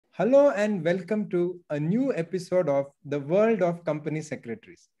Hello and welcome to a new episode of The World of Company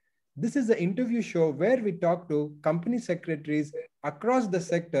Secretaries. This is an interview show where we talk to company secretaries across the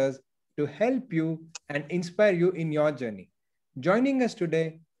sectors to help you and inspire you in your journey. Joining us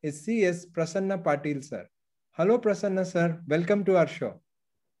today is CS Prasanna Patil sir. Hello Prasanna sir, welcome to our show.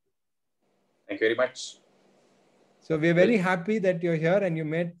 Thank you very much. So we're very happy that you're here and you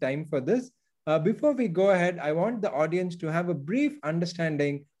made time for this. Before we go ahead, I want the audience to have a brief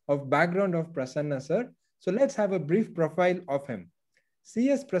understanding of background of Prasanna sir. So let's have a brief profile of him.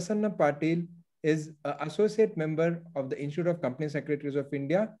 CS Prasanna Patil is an associate member of the Institute of Company Secretaries of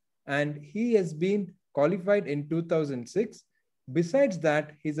India, and he has been qualified in 2006. Besides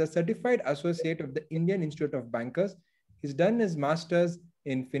that, he's a certified associate of the Indian Institute of Bankers. He's done his master's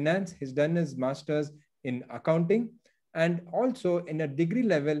in finance. He's done his master's in accounting, and also in a degree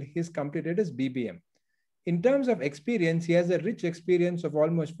level, he's completed his BBM. In terms of experience, he has a rich experience of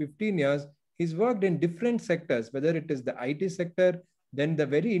almost 15 years. He's worked in different sectors, whether it is the IT sector, then the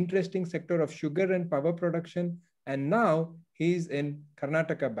very interesting sector of sugar and power production, and now he's in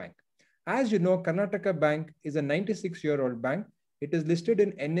Karnataka Bank. As you know, Karnataka Bank is a 96-year-old bank. It is listed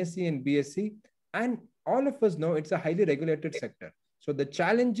in NSE and BSE, and all of us know it's a highly regulated sector. So the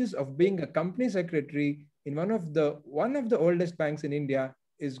challenges of being a company secretary in one of the oldest banks in India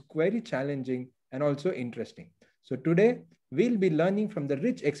is very challenging and also interesting. So today we'll be learning from the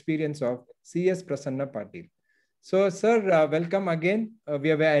rich experience of CS Prasanna Patil. So sir, welcome again.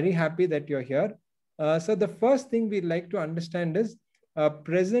 We are very happy that you're here. So the first thing we'd like to understand is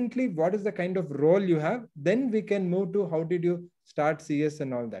presently what is the kind of role you have. Then we can move to how did you start CS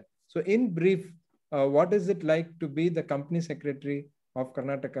and all that. So in brief, what is it like to be the company secretary of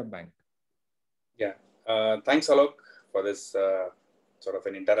Karnataka Bank? Yeah, thanks Alok for this sort of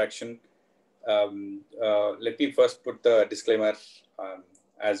an interaction. Let me first put the disclaimer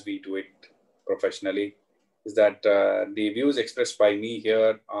as we do it professionally, is that the views expressed by me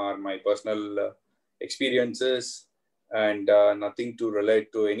here are my personal experiences and nothing to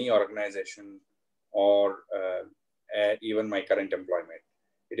relate to any organization or even my current employment.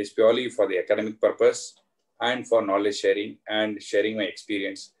 It is purely for the academic purpose and for knowledge sharing and sharing my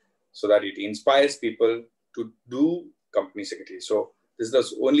experience so that it inspires people to do company secretary. So this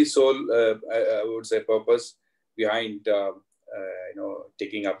is the only sole, I would say, purpose behind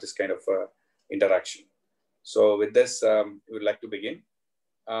taking up this kind of interaction. So with this, we would like to begin.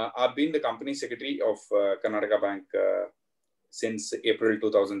 I've been the company secretary of Karnataka Bank since April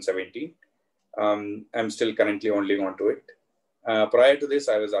 2017. I'm still currently holding on to it. Prior to this,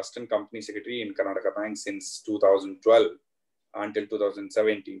 I was assistant company secretary in Karnataka Bank since 2012 until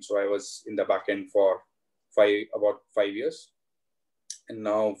 2017. So I was in the back end for about 5 years. And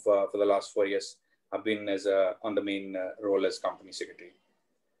now for the last 4 years, I've been on the main role as company secretary.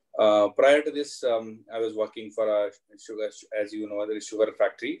 Prior to this, I was working for a sugar, as you know, the sugar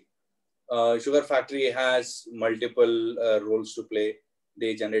factory. Sugar factory has multiple roles to play.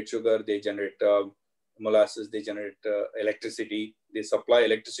 They generate sugar, they generate molasses, they generate electricity, they supply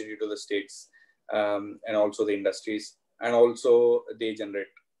electricity to the states and also the industries, and also they generate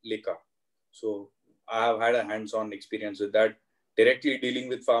liquor. So I have had a hands-on experience with that, directly dealing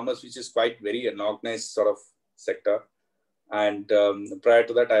with farmers, which is quite very unorganized sort of sector. And prior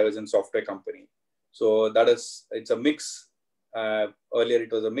to that, I was in software company. So it's a mix. Earlier,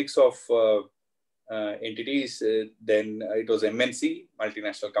 it was a mix of entities. Then it was MNC,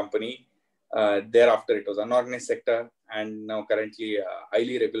 multinational company. Thereafter, it was unorganized sector. And now currently a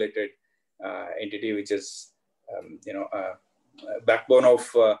highly regulated entity, which is, backbone of,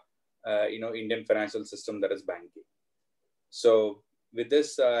 Indian financial system, that is banking. So with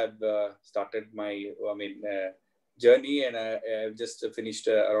this, I've started my, journey, and I've just finished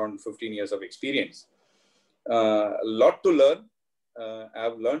around 15 years of experience. A lot to learn.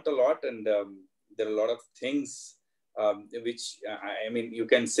 I've learned a lot, and there are a lot of things which, you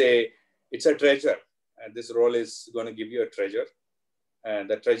can say it's a treasure. This role is going to give you a treasure.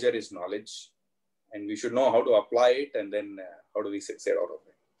 The treasure is knowledge, and we should know how to apply it, and then how do we succeed out of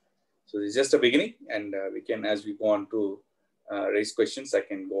it. So it's just a beginning, and we can, as we go on to raise questions, I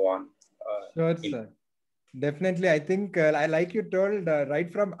can go on. Sure, sir. Definitely. I think like you told, right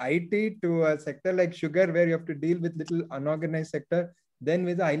from IT to a sector like sugar, where you have to deal with little unorganized sector, then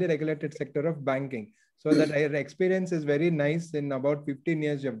with a highly regulated sector of banking. So that your experience is very nice in about 15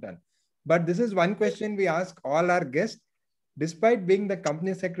 years you've done. But this is one question we ask all our guests. Despite being the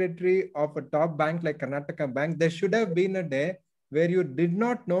company secretary of a top bank like Karnataka Bank, there should have been a day where you did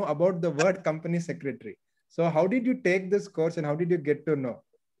not know about the word company secretary. So how did you take this course and how did you get to know?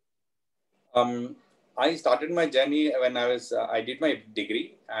 I started my journey when I did my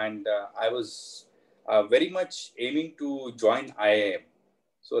degree, and I was very much aiming to join IIM.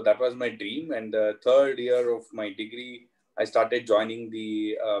 So that was my dream. And the third year of my degree, I started joining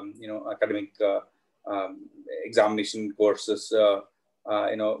the academic examination courses,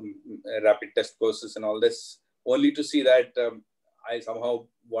 rapid test courses, and all this, only to see that I somehow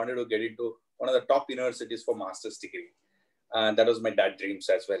wanted to get into one of the top universities for master's degree. And that was my dad dreams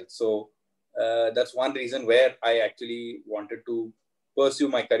as well. So that's one reason where I actually wanted to pursue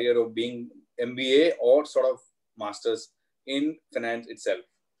my career of being MBA or sort of masters in finance itself.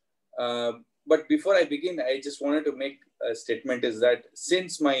 But before I begin, I just wanted to make a statement is that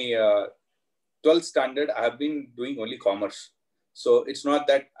since my 12th standard, I have been doing only commerce. So it's not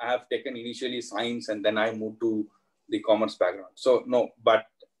that I have taken initially science and then I moved to the commerce background. So no, but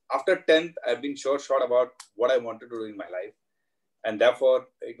after 10th, I've been short about what I wanted to do in my life. And therefore,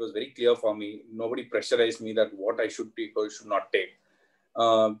 it was very clear for me. Nobody pressurized me that what I should take or should not take.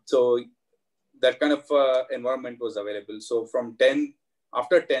 So that kind of environment was available. So from 10th,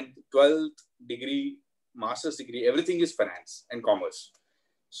 after 10th, 12th degree, master's degree, everything is finance and commerce.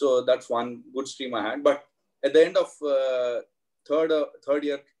 So that's one good stream I had. But at the end of third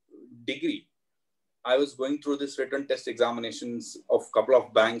year degree, I was going through this written test examinations of a couple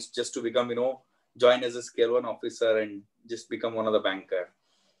of banks just to become, join as a scale 1 officer and just become one of the banker.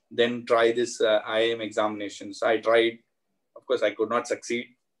 Then try this IIM examinations. I tried, of course, I could not succeed.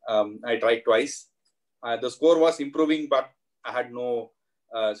 I tried twice. The score was improving, but I had no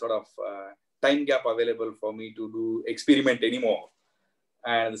time gap available for me to do experiment anymore.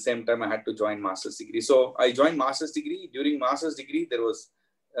 And at the same time, I had to join master's degree. So I joined master's degree. During master's degree, there was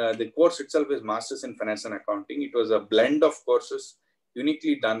the course itself is Masters in Finance and Accounting. It was a blend of courses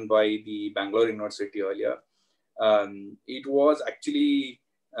uniquely done by the Bangalore University earlier. It was actually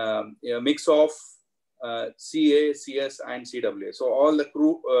a mix of CA, CS, and CWA. So all the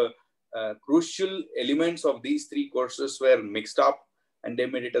crucial elements of these three courses were mixed up and they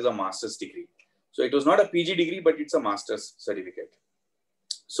made it as a master's degree. So it was not a PG degree, but it's a master's certificate.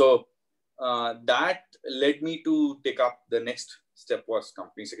 So that led me to take up the next step was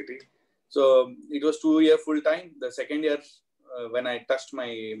company secretary. So it was 2 year full time. The second year, when I touched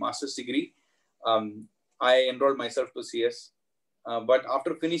my master's degree, I enrolled myself to CS. But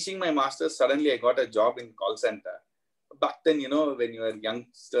after finishing my master's, suddenly I got a job in call center. Back then, when you are a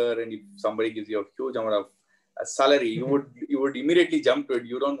youngster and if somebody gives you a huge amount of salary, you would immediately jump to it.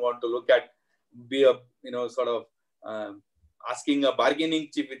 You don't want to look at, be a, asking a bargaining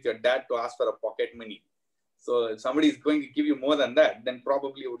chip with your dad to ask for a pocket money. So if somebody is going to give you more than that, then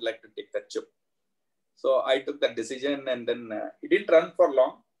probably you would like to take that chip. So I took that decision and then it didn't run for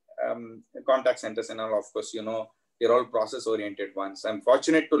long. Contact centers and all, of course, they're all process oriented ones. I'm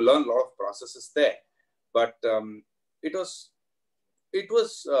fortunate to learn a lot of processes there, but it was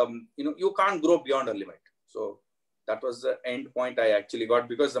you can't grow beyond a limit. So that was the end point I actually got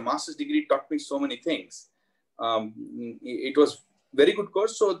because the master's degree taught me so many things. It was very good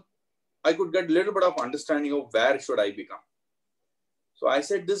course. So I could get a little bit of understanding of where should I become. So I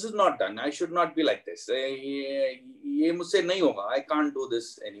said, this is not done. I should not be like this. I can't do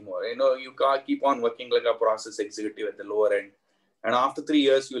this anymore. You can't keep on working like a process executive at the lower end. And after 3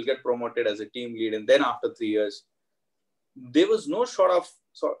 years, you will get promoted as a team lead. And then after 3 years, there was no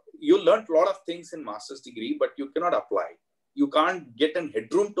so you learned a lot of things in master's degree, but you cannot apply. You can't get a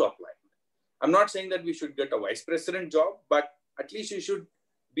headroom to apply. I'm not saying that we should get a vice president job, but at least you should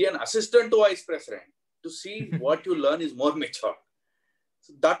be an assistant to vice president to see what you learn is more mature.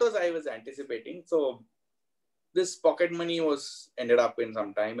 So that was I was anticipating. So this pocket money ended up in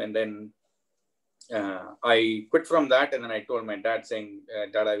some time. And then I quit from that. And then I told my dad saying,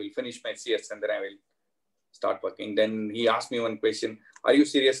 Dad, I will finish my CS and then I will start working. Then he asked me one question, are you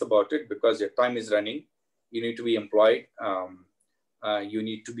serious about it? Because your time is running. You need to be employed. You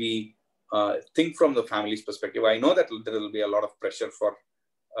need to be think from the family's perspective. I know that there will be a lot of pressure for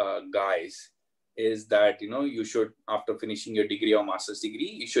guys is that, you should, after finishing your degree or master's degree,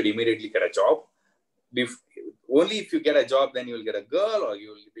 you should immediately get a job. Only if you get a job, then you will get a girl or you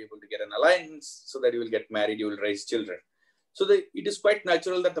will be able to get an alliance so that you will get married, you will raise children. So it is quite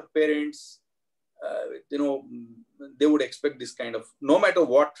natural that the parents, they would expect this kind of, no matter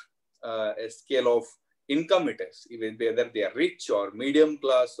what a scale of income it is, whether they are rich or medium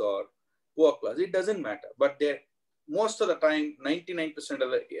class or poor class, it doesn't matter. But most of the time, 99%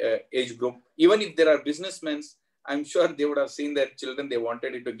 of the age group, even if there are businessmen, I'm sure they would have seen their children, they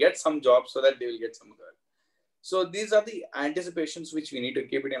wanted it to get some job so that they will get some girl. So these are the anticipations which we need to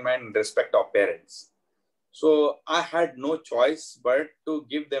keep it in mind and respect our parents. So I had no choice but to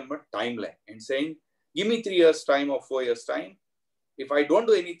give them a timeline and saying, Give me 3 years time or 4 years time. If I don't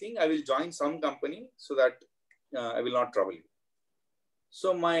do anything, I will join some company so that I will not trouble you.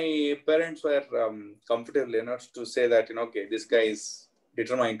 So my parents were comfortable enough to say that, okay, this guy is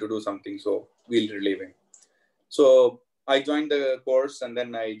determined to do something, so we'll relieve him. So I joined the course, and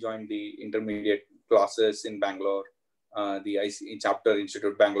then I joined the intermediate classes in Bangalore. The IC chapter,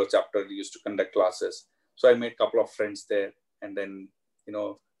 Institute Bangalore chapter, used to conduct classes. So I made a couple of friends there, and then,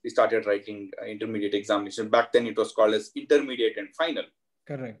 we started writing intermediate examination. Back then it was called as intermediate and final.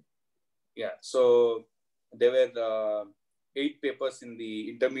 Correct. Yeah. So there were 8 papers in the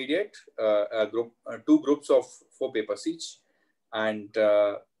intermediate, group, 2 groups of 4 papers each, and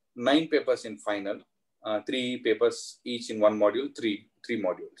 9 papers in final, 3 papers each in one module, three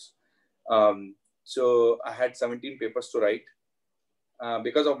modules. So I had 17 papers to write.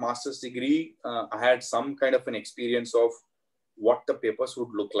 Because of master's degree, I had some kind of an experience of what the papers would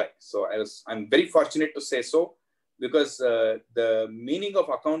look like. So I'm very fortunate to say so, because the meaning of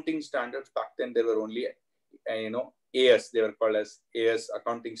accounting standards back then, there were only, AS, they were called as AS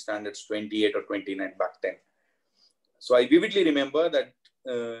Accounting Standards 28 or 29 back then. So I vividly remember that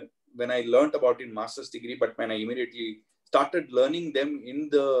when I learned about it in master's degree, but when I immediately started learning them in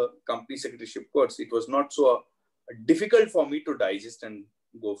the company secretaryship course, it was not so difficult for me to digest and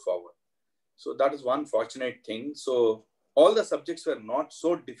go forward. So that is one fortunate thing. So all the subjects were not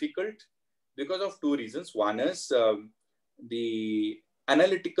so difficult because of 2 reasons. One is the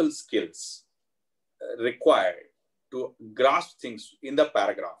analytical skills required to grasp things in the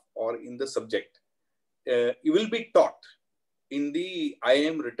paragraph or in the subject. You will be taught in the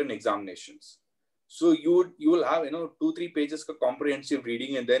IIM written examinations. So you will have 2-3 pages of comprehensive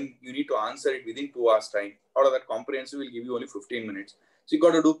reading, and then you need to answer it within 2 hours time. Out of that comprehensive will give you only 15 minutes. So you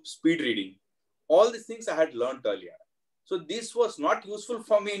got to do speed reading. All these things I had learned earlier. So this was not useful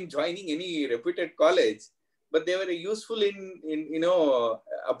for me in joining any reputed college, but they were useful in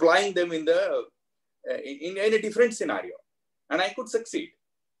applying them in a different scenario, and I could succeed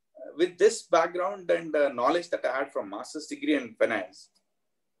with this background and knowledge that I had from master's degree in finance.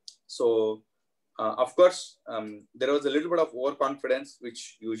 So of course, there was a little bit of overconfidence,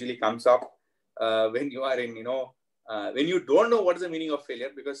 which usually comes up when you are in, when you don't know what is the meaning of failure.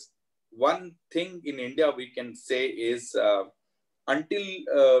 Because one thing in India we can say is until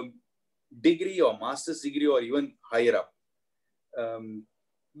degree or master's degree or even higher up,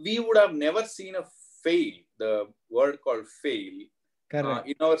 we would have never seen a fail, the word called fail,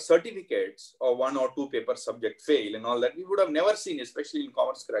 in our certificates, or 1 or 2 paper subject fail and all that. We would have never seen, especially in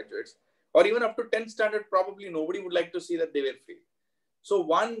commerce graduates, or even up to 10th standard, probably nobody would like to see that they were failed. So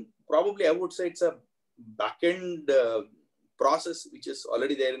probably I would say it's a back-end process which is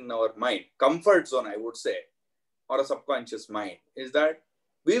already there in our mind, comfort zone, I would say, or a subconscious mind, is that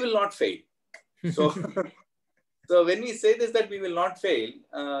we will not fail. So, so when we say this, that we will not fail,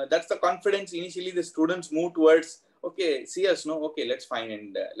 that's the confidence initially the students move towards. Okay, see us, no, okay, let's find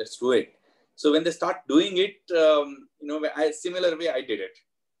and let's do it. So when they start doing it, similar way I did it.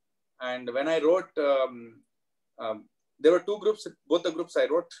 And when I wrote, there were 2 groups, both the groups I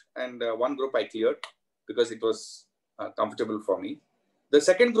wrote, and 1 group I cleared because it was comfortable for me. The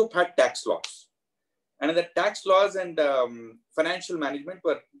second group had tax laws. And the tax laws and financial management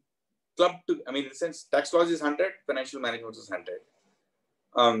were clubbed to, in the sense, tax laws is 100, financial management is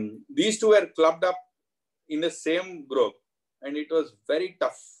 100. These 2 were clubbed up in the same group, and it was very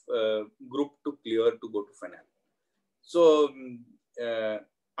tough group to clear to go to final. So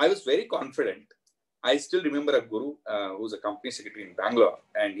I was very confident. I still remember a guru who's a company secretary in Bangalore,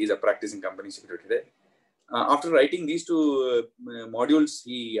 and he's a practicing company secretary today. After writing these 2 modules,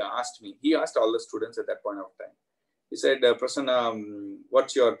 he asked all the students at that point of time. He said, Prasanna,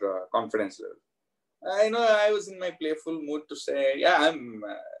 what's your confidence level? I was in my playful mood to say, yeah, I'm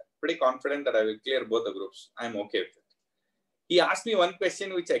pretty confident that I will clear both the groups. I'm okay with it. He asked me one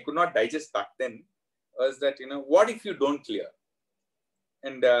question which I could not digest back then, was that, what if you don't clear?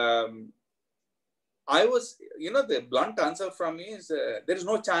 And I was, the blunt answer from me is, there is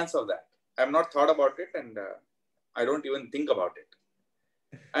no chance of that. I have not thought about it, and I don't even think about it.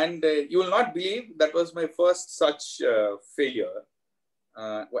 And you will not believe that was my first such failure.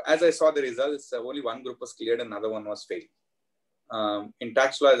 As I saw the results, only 1 group was cleared, another one was failed. In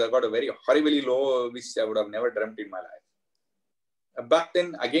tax laws, I got a very horribly low, which I would have never dreamt in my life. Back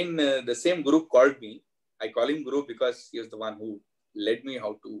then, again, the same group called me. I call him group because he was the one who led me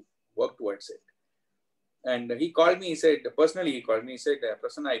how to work towards it. And he called me, he said, personally, he called me, he said,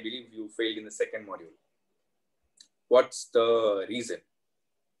 Prasanna, I believe you failed in the second module. What's the reason?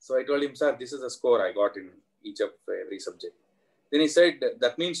 So I told him, sir, this is the score I got in each of every subject. Then he said,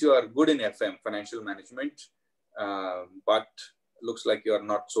 that means you are good in FM, financial management, but looks like you are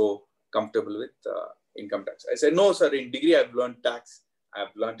not so comfortable with income tax. I said, no, sir, in degree I've learned tax.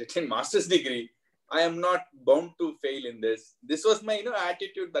 I've learned it in master's degree. I am not bound to fail in this. This was my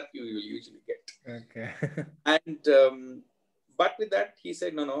attitude that you will usually get. Okay. And but with that, he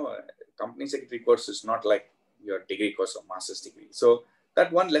said, no, company secretary course is not like your degree course or master's degree. So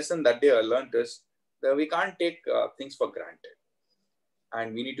that one lesson that day I learned is that we can't take things for granted.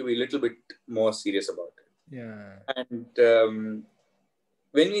 And we need to be a little bit more serious about it. Yeah. And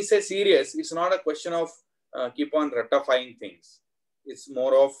when we say serious, it's not a question of keep on ratifying things. It's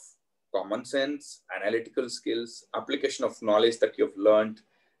more of common sense, analytical skills, application of knowledge that you've learned,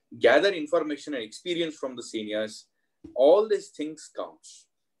 gather information and experience from the seniors. All these things counts.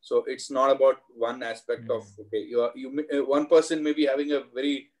 So it's not about one aspect of, okay, one person may be having a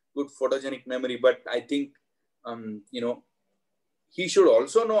very good photogenic memory, but I think, he should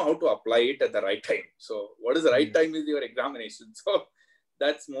also know how to apply it at the right time. So what is the right time is your examination. So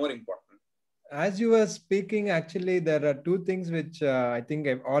that's more important. As you were speaking, actually, there are two things which I think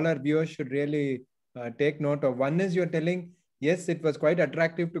all our viewers should really take note of. One is you're telling, yes, it was quite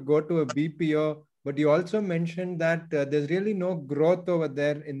attractive to go to a BPO, but you also mentioned that there's really no growth over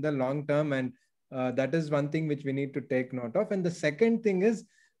there in the long term. And that is one thing which we need to take note of. And the second thing is,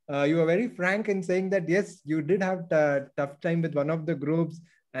 you were very frank in saying that, yes, you did have a tough time with one of the groups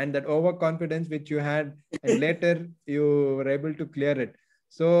and that overconfidence which you had, and later you were able to clear it.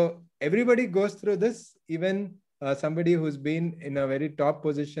 So everybody goes through this, even somebody who's been in a very top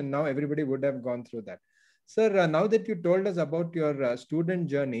position now, everybody would have gone through that. Sir, now that you told us about your student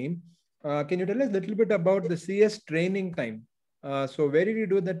journey, can you tell us a little bit about the CS training time? So where did you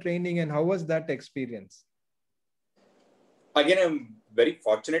do the training and how was that experience? Again, I'm very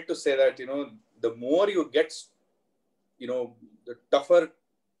fortunate to say that, the more you get, the tougher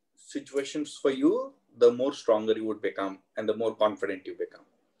situations for you, the more stronger you would become and the more confident you become.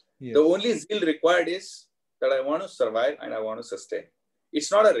 Yes. The only skill required is that I want to survive and I want to sustain. It's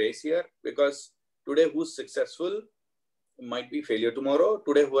not a race here, because today who's successful might be failure tomorrow.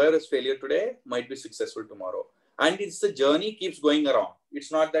 Today, whoever is failure today might be successful tomorrow. And it's the journey keeps going around.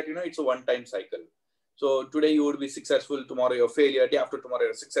 It's not that, it's a one-time cycle. So today you would be successful, tomorrow you're failure, day after tomorrow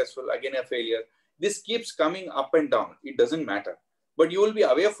you're successful, again a failure. This keeps coming up and down. It doesn't matter. But you will be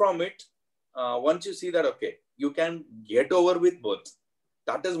aware from it once you see that, okay, you can get over with both.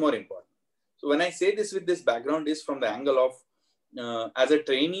 That is more important. So when I say this with this background is from the angle of, as a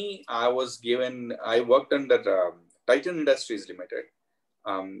trainee, I worked under Titan Industries Limited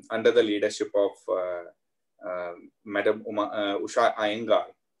under the leadership of Madam Usha Iyengar.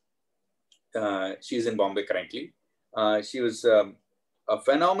 She is in Bombay currently. She was a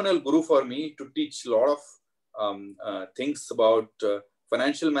phenomenal guru for me to teach a lot of things about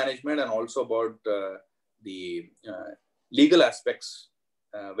financial management and also about the legal aspects,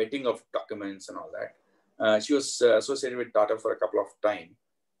 vetting of documents and all that. She was associated with Tata for a couple of times,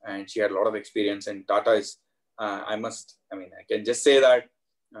 and she had a lot of experience. And Tata is, I can just say that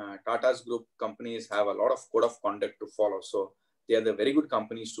Tata's group companies have a lot of code of conduct to follow. So they are the very good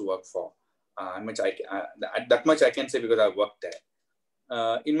companies to work for. That much I can say because I worked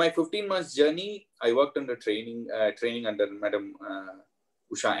there. In my 15 months journey, I worked under training under Madam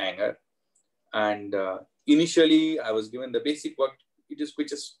Usha Iyengar. And initially, I was given the basic work,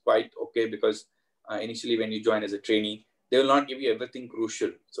 which is quite okay, because initially when you join as a trainee, they will not give you everything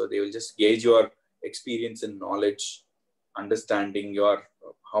crucial. So they will just gauge your experience and knowledge, understanding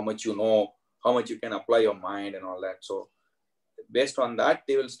how much you know, how much you can apply your mind and all that. So based on that,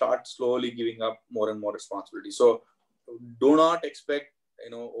 they will start slowly giving up more and more responsibility. So do not expect,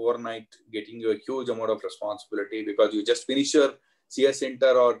 overnight getting you a huge amount of responsibility because you just finish your CS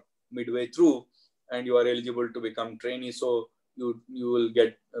center or midway through and you are eligible to become trainee. So you will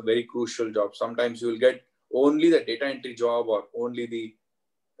get a very crucial job. Sometimes you will get only the data entry job or only the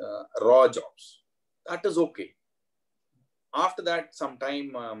raw jobs. That is okay. After that,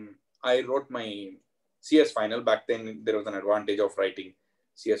 sometime I wrote my CS final. Back then, there was an advantage of writing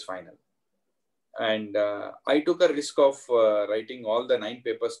CS final. And I took a risk of writing all the 9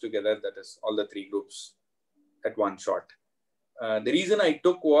 papers together, that is all the 3 groups at one shot. The reason I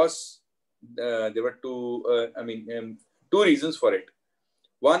took was, there were 2 reasons for it.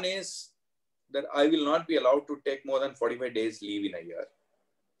 One is that I will not be allowed to take more than 45 days leave in a year,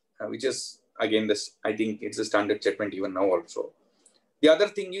 which is, again, I think it's a standard statement even now also. The other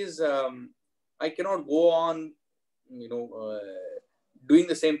thing is, I cannot go on, doing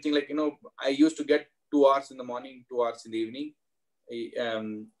the same thing. Like, I used to get 2 hours in the morning, 2 hours in the evening.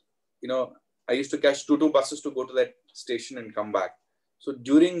 I used to catch 2 buses to go to that station and come back. So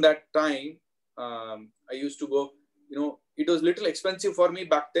during that time, I used to go, it was little expensive for me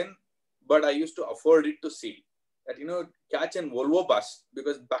back then, but I used to afford it to see that, catch an Volvo bus,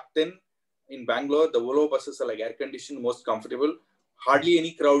 because back then in Bangalore, the Volvo buses are like air conditioned, most comfortable. Hardly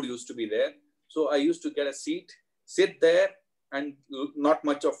any crowd used to be there. So I used to get a seat, sit there, and not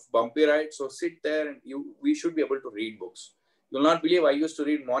much of bumpy ride. So sit there and we should be able to read books. You'll not believe I used to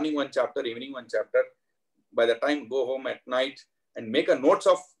read morning one chapter, evening one chapter. By the time go home at night and make a notes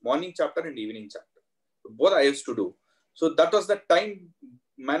of morning chapter and evening chapter. So both I used to do. So that was the time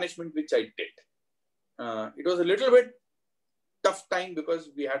management which I did. It was a little bit tough time because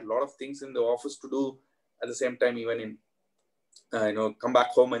we had a lot of things in the office to do at the same time, even in come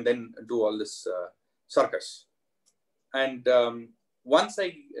back home and then do all this circus. And once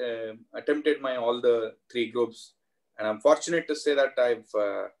I attempted all the 3 groups, and I'm fortunate to say that I've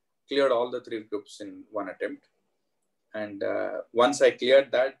cleared all the 3 groups in one attempt. And once I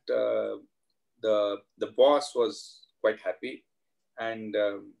cleared that, the boss was quite happy, and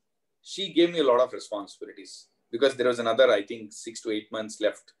she gave me a lot of responsibilities, because there was another, I think, 6 to 8 months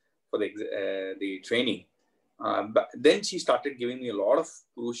left for the training. But then she started giving me a lot of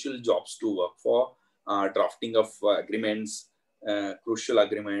crucial jobs to work for, drafting of agreements, crucial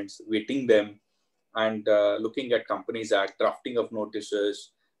agreements, vetting them, and looking at Companies Act, drafting of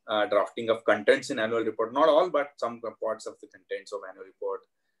notices, drafting of contents in annual report, not all, but some parts of the contents of annual report,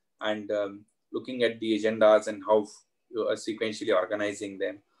 and looking at the agendas and how sequentially organizing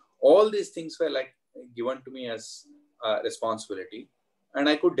them. All these things were like given to me as responsibility, and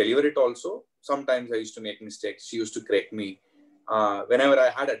I could deliver it also. Sometimes I used to make mistakes. She used to correct me. Whenever I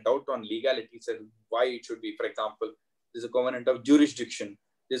had a doubt on legality, said why it should be, for example, there's a covenant of jurisdiction.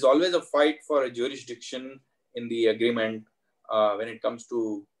 There's always a fight for a jurisdiction in the agreement when it comes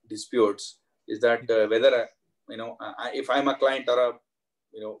to disputes. Is that whether, if I'm a client or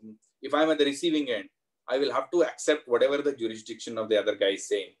if I'm at the receiving end, I will have to accept whatever the jurisdiction of the other guy is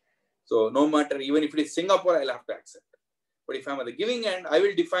saying. So no matter, even if it is Singapore, I'll have to accept it. But if I'm at the giving end, I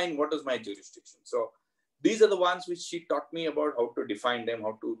will define what is my jurisdiction. So these are the ones which she taught me about how to define them,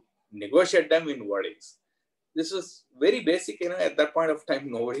 how to negotiate them in wordings. This is very basic, at that point of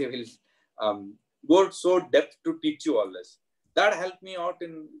time, nobody will go so depth to teach you all this. That helped me out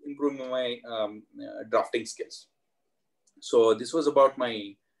in improving my drafting skills. So this was about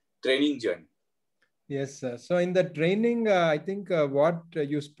my training journey. Yes, sir. So in the training, I think what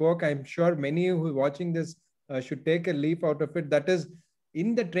you spoke, I'm sure many who are watching this should take a leaf out of it. That is,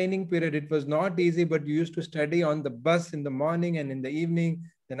 in the training period, it was not easy, but you used to study on the bus in the morning and in the evening,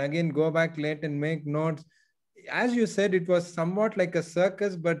 then again go back late and make notes. As you said, it was somewhat like a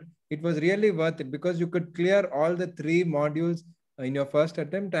circus, but it was really worth it because you could clear all the 3 modules in your first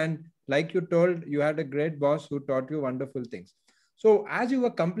attempt. And like you told, you had a great boss who taught you wonderful things. So as you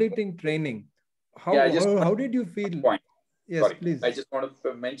were completing training, how did you feel? Point. Yes, Sorry. please. I just want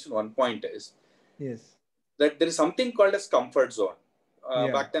to mention one point is yes, that there is something called as comfort zone.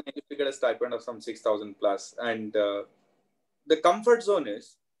 Yeah. Back then, I used to get a stipend of some 6,000 plus. And the comfort zone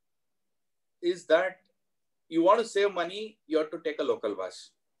is that you want to save money, you have to take a local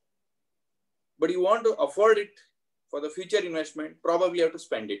bus. But you want to afford it for the future investment, probably you have to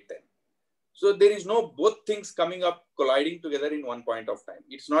spend it then. So there is no both things coming up, colliding together in one point of time.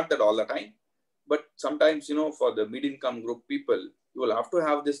 It's not that all the time, but sometimes, for the mid-income group people, you will have to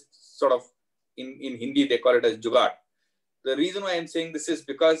have this sort of, in Hindi, they call it as jugaad. The reason why I'm saying this is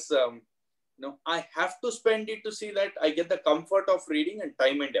because, I have to spend it to see that I get the comfort of reading and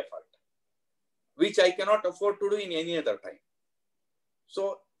time and effort, which I cannot afford to do in any other time.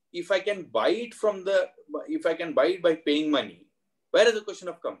 So if I can buy it by paying money, where is the question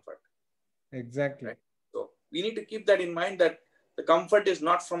of comfort? Exactly. Right? So we need to keep that in mind, that the comfort is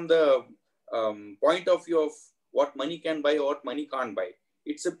not from the point of view of what money can buy or what money can't buy.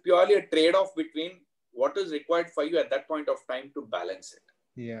 It's purely a trade-off between what is required for you at that point of time to balance it.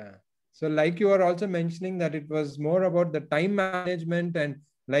 Yeah. So like you were also mentioning that it was more about the time management, and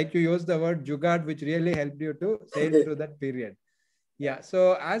like you used the word jugaad, which really helped you to sail through that period. Yeah.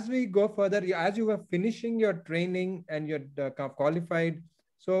 So as we go further, as you were finishing your training and you're qualified,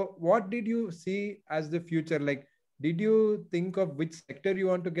 so what did you see as the future? Like, did you think of which sector you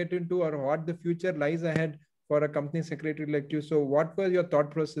want to get into, or what the future lies ahead for a company secretary like you? So what was your thought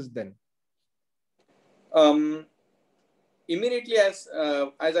process then? Immediately as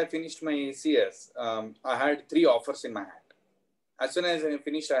I finished my CS, I had 3 offers in my hand. As soon as I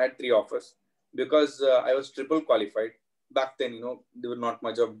finished, I had 3 offers because I was triple qualified. Back then, there were not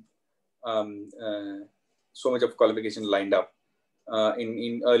much of so much of qualification lined up.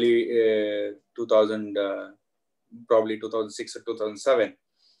 In early 2000, probably 2006 or 2007.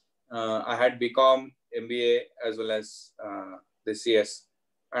 I had BCom, MBA, as well as the CS.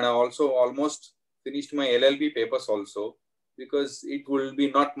 And I also almost finished my LLB papers also, because it will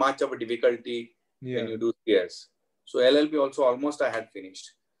be not much of a difficulty when you do CS. So LLB also almost I had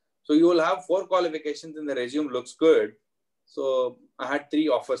finished. So you will have 4 qualifications and the resume looks good. So I had 3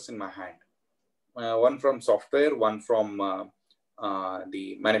 offers in my hand. One from software, one from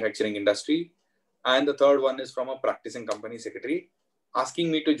the manufacturing industry, and the third one is from a practicing company secretary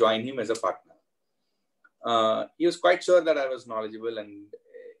asking me to join him as a partner. He was quite sure that I was knowledgeable, and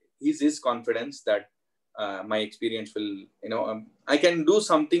his confidence that my experience will, I can do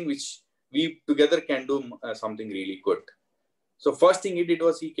something which we together can do something really good. So first thing he did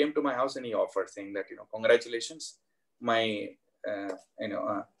was he came to my house and he offered, saying that, congratulations, my,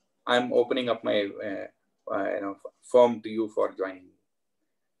 I'm opening up my, firm to you for joining.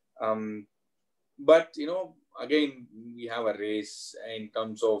 But, again, we have a race in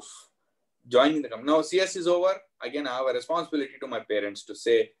terms of joining the company. Now CS is over. Again, I have a responsibility to my parents to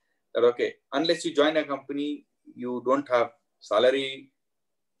say that, okay, unless you join a company, you don't have salary,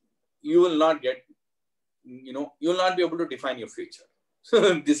 you will not get, you will not be able to define your future.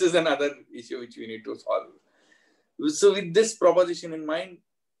 So this is another issue which we need to solve. So with this proposition in mind,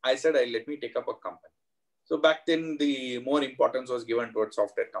 I said, let me take up a company. So back then, the more importance was given towards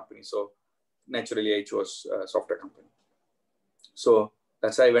software company. So naturally, I chose a software company. So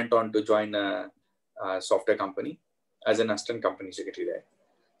that's why I went on to join a software company as an assistant company secretary there.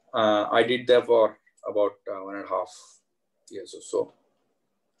 I did there for about 1.5 years or so.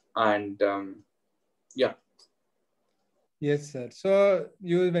 And yeah. Yes, sir. So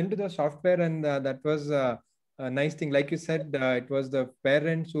you went to the software, and that was a nice thing. Like you said, it was the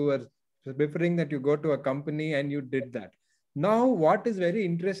parents who were preferring that you go to a company, and you did that. Now, what is very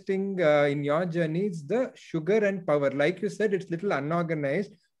interesting in your journey is the sugar and power. Like you said, it's little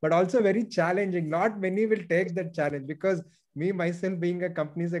unorganized, but also very challenging. Not many will take that challenge, because me, myself, being a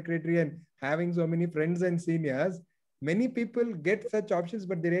company secretary and having so many friends and seniors, many people get such options,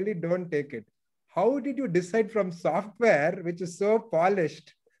 but they really don't take it. How did you decide from software, which is so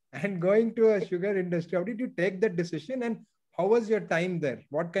polished, and going to a sugar industry? How did you take that decision, and how was your time there?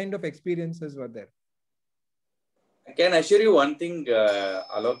 What kind of experiences were there? I can assure you one thing,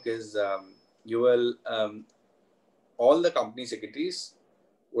 Alok, is you will, all the company secretaries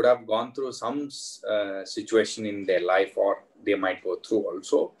would have gone through some situation in their life, or they might go through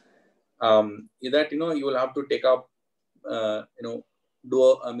also. That, you will have to take up,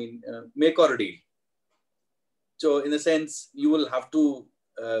 make or deal. So in a sense, you will have to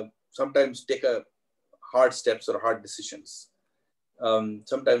sometimes take a hard steps or hard decisions.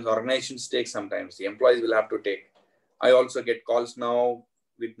 Sometimes organizations take, sometimes the employees will have to take. I also get calls now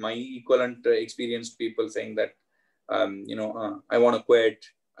with my equivalent experienced people saying that, I want to quit.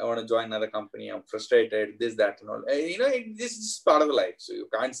 I want to join another company. I'm frustrated, this, that, and all. This is part of the life. So you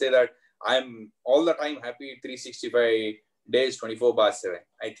can't say that I'm all the time happy 365 days, 24/7.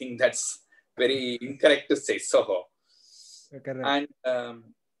 I think that's very incorrect to say so. Correct. And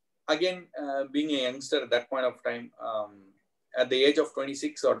again, being a youngster at that point of time, at the age of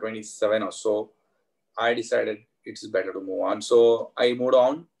 26 or 27 or so, I decided it's better to move on. So I moved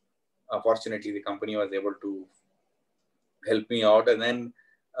on. Fortunately, the company was able to help me out. And then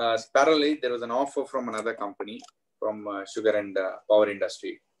parallelly, there was an offer from another company from sugar and power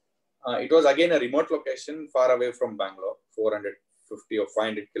industry. It was again a remote location far away from Bangalore, 450 or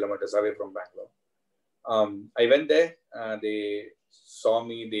 500 kilometers away from Bangalore. I went there. They saw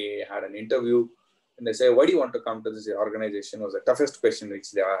me. They had an interview. And they said, why do you want to come to this organization? Was the toughest question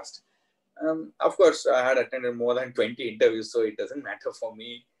which they asked. Of course, I had attended more than 20 interviews, so it doesn't matter for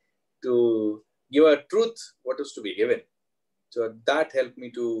me to give a truth what is to be given. So that helped me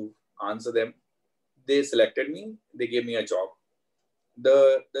to answer them. They selected me. They gave me a job.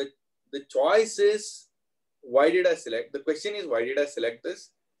 The choice is, why did I select? The question is, why did I select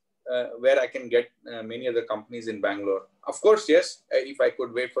this? Where I can get many other companies in Bangalore. Of course, yes, if I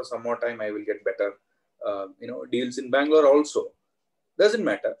could wait for some more time, I will get better, deals in Bangalore also. Doesn't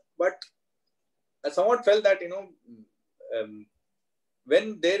matter. But I somewhat felt that,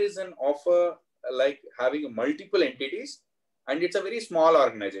 when there is an offer like having multiple entities, and it's a very small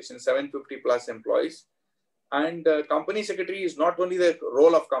organization, 750 plus employees, and company secretary is not only the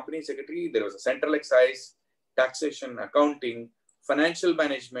role of company secretary, there was a central excise, taxation, accounting, financial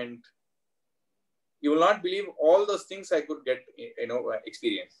management. You will not believe all those things I could get,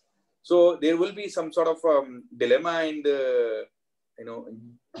 experience. So there will be some sort of dilemma in the,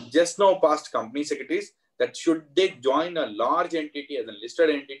 just now past company secretaries, that should they join a large entity as a listed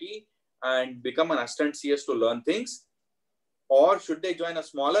entity, and become an assistant CS to learn things, or should they join a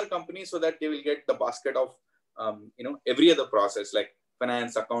smaller company so that they will get the basket of every other process like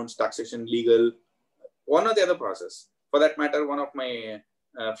finance, accounts, taxation, legal, one or the other process. For that matter, one of my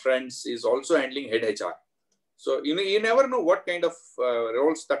friends is also handling head HR. So you never know what kind of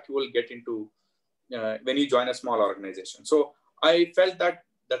roles that you will get into when you join a small organization. So I felt that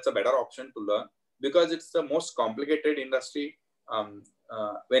that's a better option to learn, because it's the most complicated industry.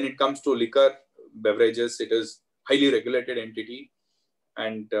 When it comes to liquor, beverages, it is highly regulated entity.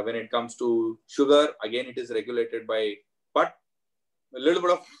 And when it comes to sugar, again, it is regulated by, but a little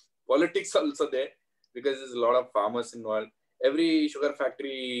bit of politics also there, because there's a lot of farmers involved. Every sugar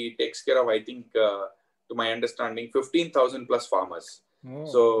factory takes care of, I think, to my understanding, 15,000 plus farmers. Oh.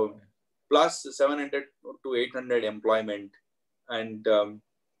 So plus 700 to 800 employment. And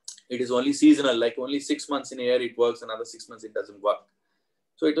it is only seasonal, like only 6 months in a year it works, another 6 months it doesn't work.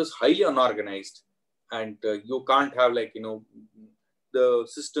 So it was highly unorganized. And you can't have the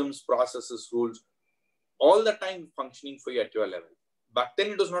systems, processes, rules, all the time functioning for you at your level. Back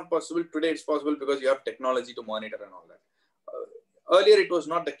then it was not possible. Today it's possible because you have technology to monitor and all that. Earlier it was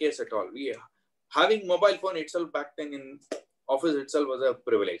not the case at all. Having mobile phone itself back then in office itself was a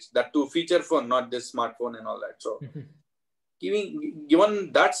privilege. That too, feature phone, not this smartphone and all that. So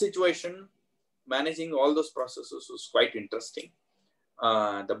given that situation, managing all those processes was quite interesting.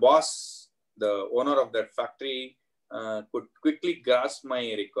 The boss, the owner of that factory, could quickly grasp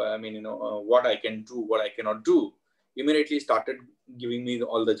my what I can do, what I cannot do. Immediately started giving me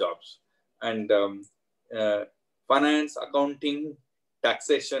all the jobs. And finance, accounting,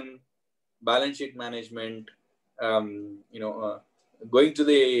 taxation, balance sheet management, going to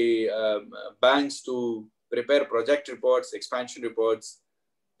the banks to prepare project reports, expansion reports,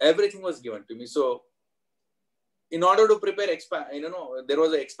 everything was given to me. So in order to prepare, there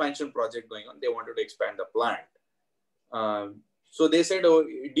was an expansion project going on. They wanted to expand the plant. So they said,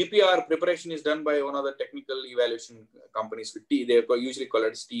 DPR preparation is done by one of the technical evaluation companies. They usually call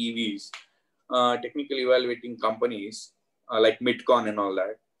it TEVs, technical evaluating companies like Midcon and all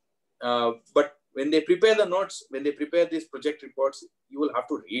that. But when they prepare the notes, when they prepare these project reports, you will have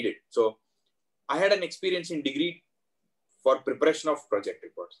to read it. So I had an experience in degree for preparation of project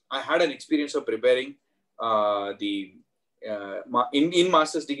reports. I had an experience of preparing in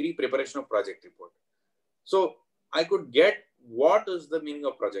master's degree preparation of project report. So I could get what is the meaning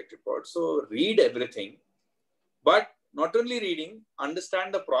of project report. So read everything, but not only reading,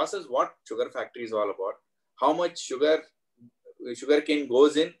 understand the process, what sugar factory is all about, how much sugar cane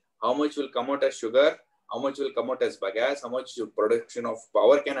goes in, how much will come out as sugar, how much will come out as bagasse, how much production of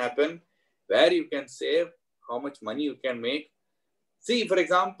power can happen, where you can save, how much money you can make. See, for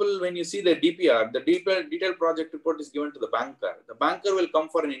example, when you see the DPR, the detailed project report is given to the banker. The banker will come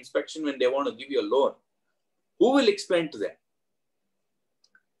for an inspection when they want to give you a loan. Who will explain to them?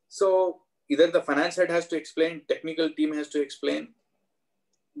 So either the finance head has to explain, technical team has to explain.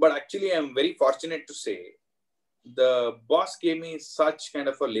 But actually, I'm very fortunate to say the boss gave me such kind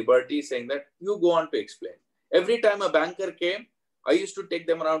of a liberty, saying that you go on to explain. Every time a banker came, I used to take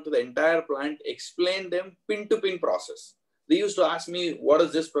them around to the entire plant, explain them pin to pin process. They used to ask me, what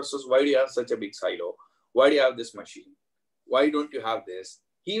is this process? Why do you have such a big silo? Why do you have this machine? Why don't you have this?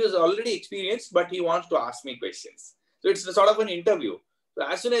 He was already experienced, but he wants to ask me questions. So it's a sort of an interview. So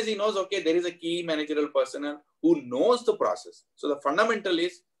as soon as he knows, okay, there is a key managerial personnel who knows the process. So the fundamental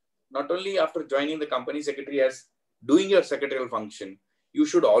is not only after joining the company secretary as doing your secretarial function, you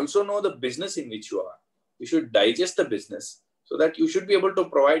should also know the business in which you are. You should digest the business so that you should be able to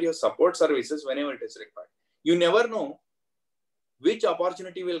provide your support services whenever it is required. You never know which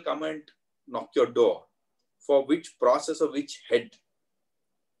opportunity will come and knock your door for which process or which head.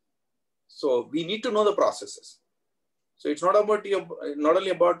 So we need to know the processes. So it's not only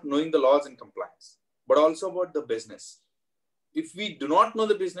about knowing the laws and compliance, but also about the business. If we do not know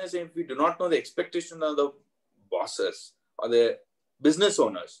the business, and if we do not know the expectation of the bosses or the business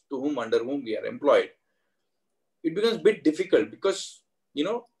owners under whom we are employed, it becomes a bit difficult because,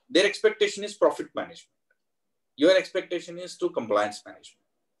 their expectation is profit management. Your expectation is to compliance management.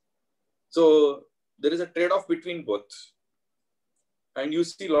 So there is a trade-off between both. And you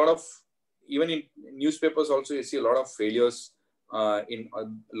see a lot of, even in newspapers also, you see a lot of failures in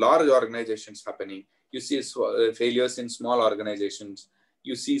large organizations happening. You see failures in small organizations.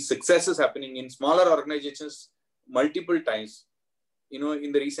 You see successes happening in smaller organizations multiple times. In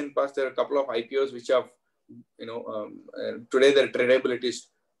the recent past, there are a couple of IPOs which have, today their tradability is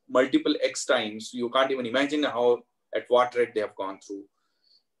multiple X times. You can't even imagine at what rate they have gone through.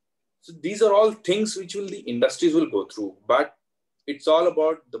 So these are all things which the industries will go through, but it's all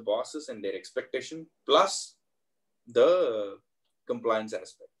about the bosses and their expectation plus the compliance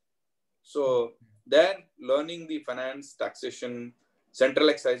aspect. So there, learning the finance, taxation, central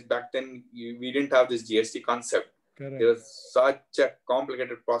excise, back then we didn't have this GST concept. Correct. There was such a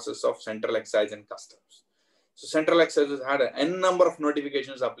complicated process of central excise and customs. So central excise had an n number of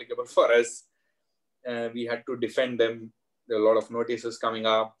notifications applicable for us. We had to defend them. There were a lot of notices coming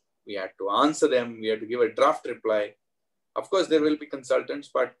up. We had to answer them. We had to give a draft reply. Of course, there will be consultants,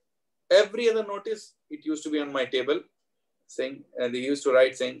 but every other notice, it used to be on my table saying, they used to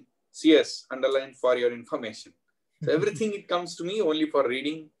write saying, CS, underlined for your information. So everything, it comes to me only for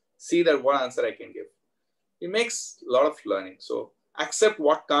reading, see that what answer I can give. It makes a lot of learning. So accept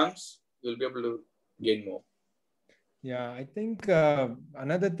what comes, you'll be able to gain more. Yeah, I think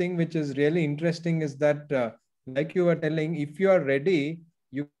another thing which is really interesting is that, like you were telling, if you are ready,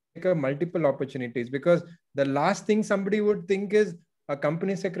 you can take up multiple opportunities, because the last thing somebody would think is a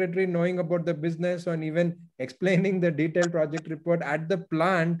company secretary knowing about the business and even explaining the detailed project report at the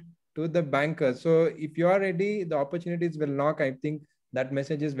plant to the banker. So if you are ready, the opportunities will knock. I think that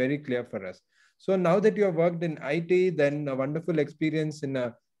message is very clear for us. So now that you have worked in IT, then a wonderful experience in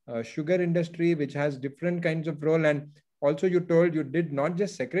a sugar industry, which has different kinds of role. And also you told you did not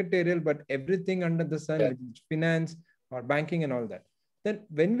just secretarial, but everything under the sun, which is finance or banking and all that. Then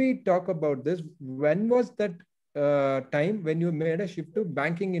when we talk about this, when was that time when you made a shift to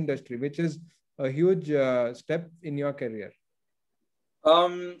banking industry, which is a huge step in your career?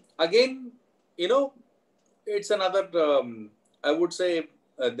 Again, it's another, I would say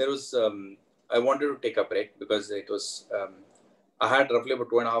there was, I wanted to take a break because it was, I had roughly about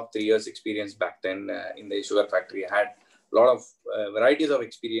 2.5, 3 years experience back then in the sugar factory. I had a lot of varieties of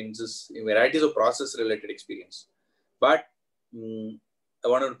experiences, varieties of process related experience. But I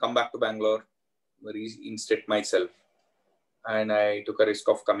wanted to come back to Bangalore, reinstate myself. And I took a risk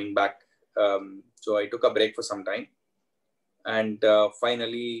of coming back. So I took a break for some time. And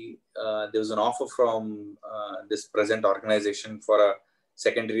finally, there was an offer from this present organization for a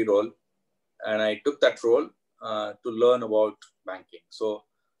secondary role. And I took that role to learn about banking. So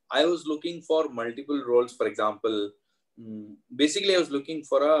I was looking for multiple roles. For example, basically I was looking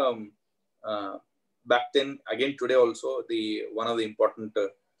for a, back then, again today also, one of the important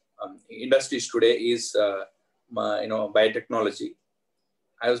industries today is, biotechnology.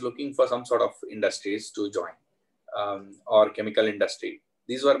 I was looking for some sort of industries to join. Or chemical industry.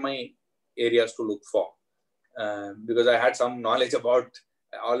 These were my areas to look for because I had some knowledge about,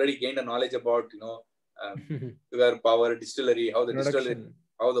 I already gained a knowledge about, sugar power distillery, how the distillery,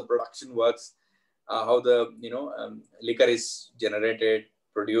 how the production works, how the, liquor is generated,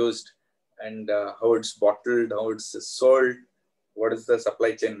 produced, and how it's bottled, how it's sold, what is the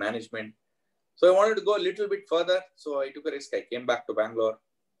supply chain management. So I wanted to go a little bit further. So I took a risk. I came back to Bangalore,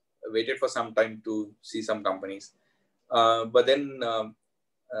 waited for some time to see some companies. But then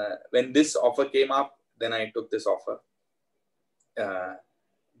when this offer came up, then I took this offer,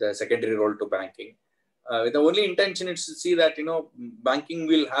 the secondary role to banking. The only intention is to see that, banking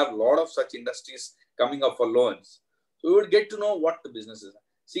will have a lot of such industries coming up for loans. So we would get to know what the business is.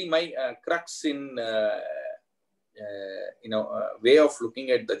 See, my crux in, way of looking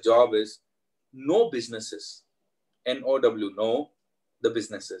at the job is know businesses, N-O-W, know the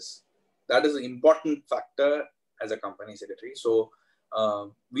businesses. That is an important factor as a company secretary. So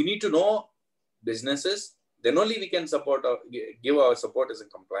we need to know businesses, then only we can support or give our support as a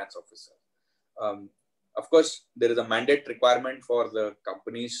compliance officer. Of course, there is a mandate requirement for the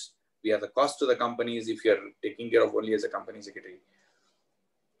companies. We have the cost to the companies if you're taking care of only as a company secretary.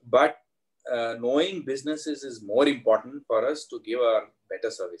 But knowing businesses is more important for us to give our better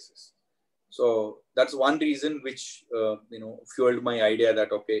services. So that's one reason which, fueled my idea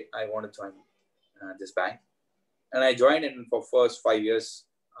that, okay, I want to join this bank. And I joined, and for first 5 years,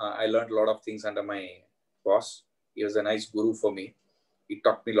 I learned a lot of things under my boss. He was a nice guru for me. He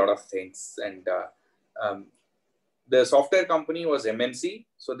taught me a lot of things. And the software company was MNC.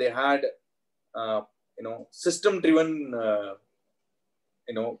 So they had, system-driven,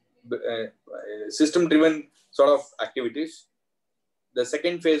 system-driven sort of activities. The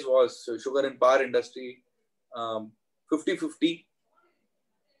second phase was sugar and power industry, 50-50.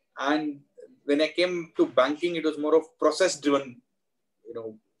 And when I came to banking, it was more of process-driven.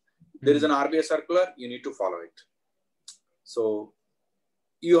 There is an RBI circular, you need to follow it. So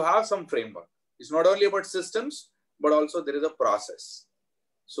you have some framework. It's not only about systems, but also there is a process.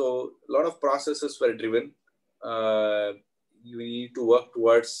 So a lot of processes were driven. You need to work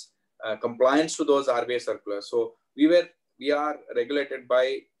towards compliance to those RBI circulars. So we are regulated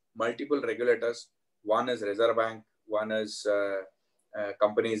by multiple regulators. One is Reserve Bank, one is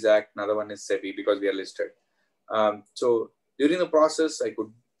Companies Act, another one is SEBI because we are listed. So during the process, I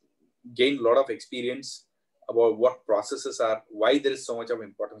could gain a lot of experience about what processes are, why there is so much of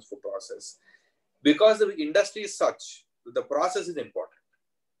importance for process. Because the industry is such, the process is important.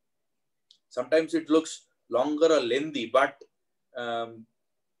 Sometimes it looks longer or lengthy, but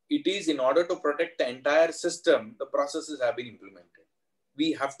it is in order to protect the entire system, the processes have been implemented.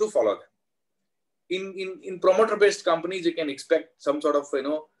 We have to follow them. In promoter-based companies, you can expect some sort of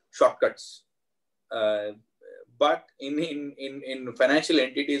shortcuts. But in financial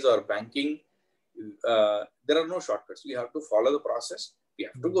entities or banking, there are no shortcuts. We have to follow the process. We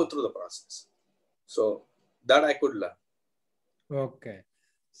have to go through the process. So that I could learn. Okay.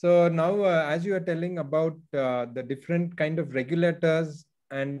 So now, as you are telling about the different kind of regulators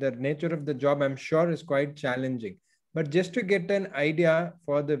and the nature of the job, I'm sure is quite challenging. But just to get an idea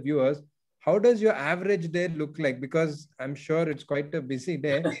for the viewers, how does your average day look like? Because I'm sure it's quite a busy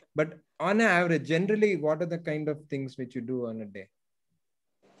day, but on an average, generally, what are the kind of things which you do on a day?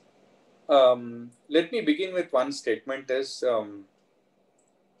 Let me begin with one statement is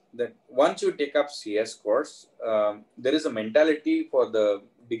that once you take up CS course, there is a mentality for the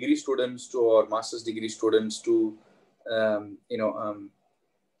degree students to or master's degree students to,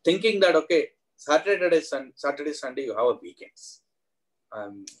 thinking that, okay, Saturday, Sunday, you have a weekends.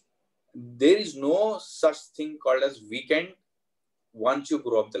 There is no such thing called as weekend once you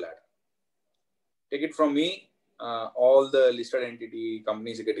grow up the ladder. Take it from me, all the listed entity,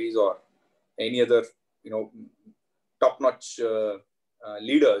 company secretaries or any other, top-notch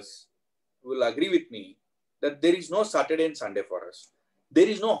leaders will agree with me that there is no Saturday and Sunday for us. There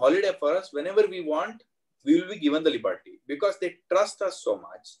is no holiday for us. Whenever we want, we will be given the liberty because they trust us so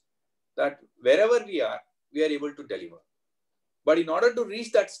much that wherever we are able to deliver. But in order to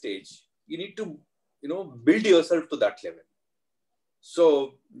reach that stage, you need to, build yourself to that level.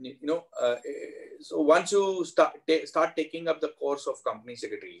 So, so once you start taking up the course of company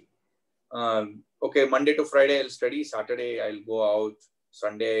secretary, okay, Monday to Friday I'll study, Saturday I'll go out,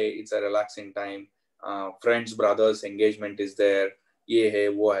 Sunday it's a relaxing time, friends, brothers, engagement is there, ye hai,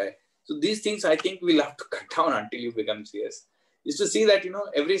 wo hai. So these things I think we'll have to cut down until you become CS. Is to see that,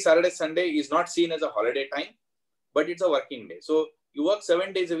 every Saturday, Sunday is not seen as a holiday time, but it's a working day. So you work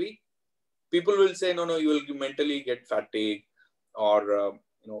 7 days a week. People will say, no, you will mentally get fatigued or,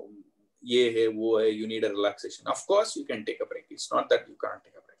 ye hai, wo hai, you need a relaxation. Of course, you can take a break. It's not that you can't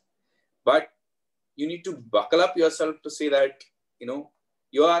take a break. But you need to buckle up yourself to say that,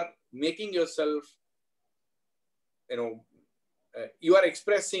 you are making yourself, you are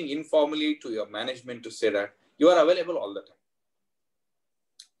expressing informally to your management to say that you are available all the time.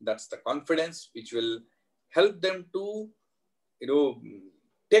 That's the confidence which will help them to,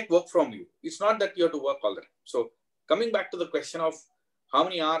 take work from you. It's not that you have to work all the time. So coming back to the question of how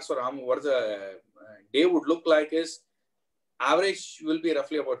many hours or what the day would look like is average will be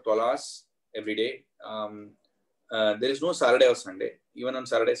roughly about 12 hours every day. There is no Saturday or Sunday. Even on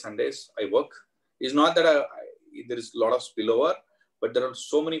Saturday, Sundays, I work. It's not that there is a lot of spillover, but there are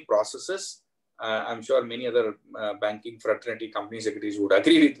so many processes. I'm sure many other banking fraternity company secretaries would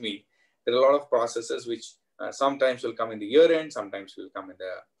agree with me. There are a lot of processes which sometimes will come in the year end, sometimes will come in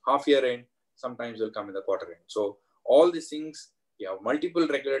the half year end, sometimes will come in the quarter end. So all these things, you have multiple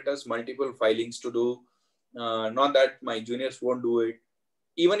regulators, multiple filings to do. Not that my juniors won't do it.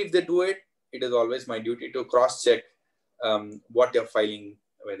 Even if they do it, it is always my duty to cross-check what they're filing,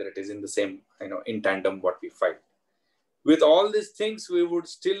 whether it is in the same, in tandem what we file. With all these things, we would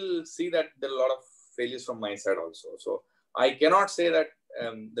still see that there are a lot of failures from my side also. So I cannot say that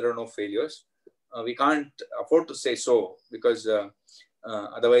there are no failures. We can't afford to say so because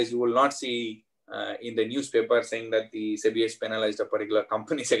otherwise you will not see in the newspaper saying that the SEBI has penalized a particular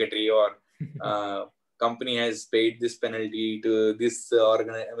company secretary or company has paid this penalty to this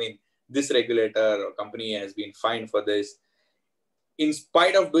this regulator or company has been fined for this. In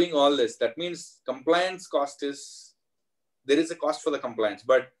spite of doing all this, that means compliance cost is, there is a cost for the compliance,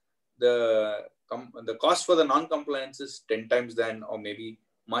 but the cost for the non-compliance is 10 times than or maybe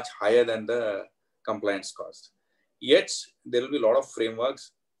much higher than the compliance cost. Yet, there will be a lot of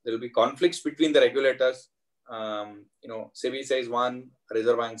frameworks. There will be conflicts between the regulators. SEBI says one,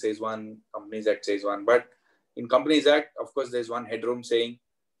 Reserve Bank says one, Companies Act says one. But in Companies Act, of course, there's one headroom saying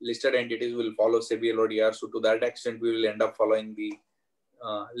listed entities will follow SEBI LODR. So to that extent, we will end up following the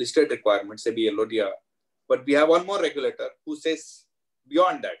listed requirements, SEBI LODR. But we have one more regulator who says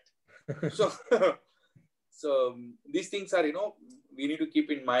beyond that. So these things are, we need to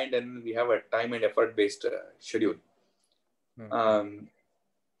keep in mind, and we have a time and effort based schedule. Okay.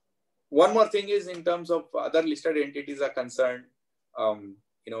 One more thing is in terms of other listed entities are concerned,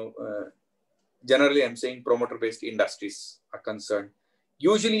 Generally I'm saying promoter-based industries are concerned.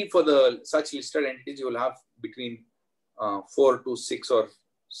 Usually for the such listed entities, you will have between 4 to 6 or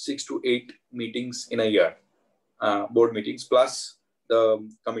 6 to 8 meetings in a year, board meetings plus the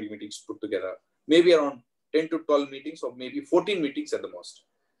committee meetings put together. Maybe around 10 to 12 meetings or maybe 14 meetings at the most.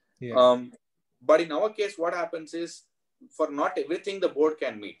 Yeah. But in our case, what happens is for not everything the board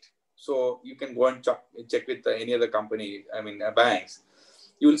can meet. So you can go and check with any other company, banks.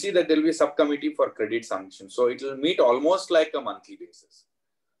 You will see that there will be a subcommittee for credit sanction. So it will meet almost like a monthly basis.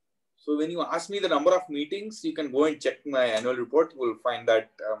 So when you ask me the number of meetings, you can go and check my annual report. You will find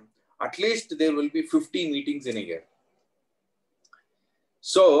that at least there will be 50 meetings in a year.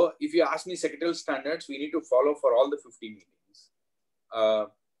 So if you ask me secretarial standards, we need to follow for all the 50 meetings.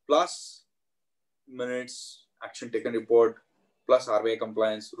 Plus minutes, action taken report, plus RBI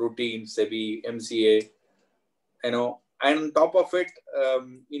compliance, routine, SEBI, MCA, and on top of it,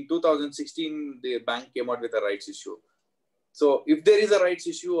 in 2016, the bank came out with a rights issue. So if there is a rights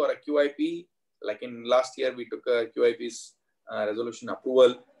issue or a QIP, like in last year, we took a QIP's resolution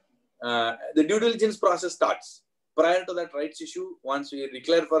approval, the due diligence process starts. Prior to that rights issue, once we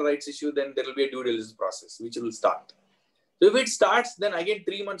declare for rights issue, then there will be a due diligence process, which will start. So if it starts, then again,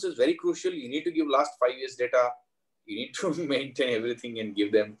 3 months is very crucial. You need to give last 5 years data. You need to maintain everything and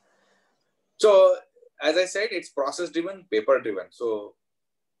give them. So as I said, it's process driven, paper driven. So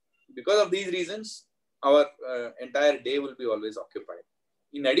because of these reasons, our entire day will be always occupied.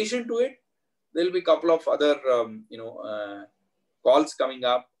 In addition to it, there will be a couple of other, calls coming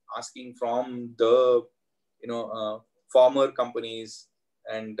up asking from the, former companies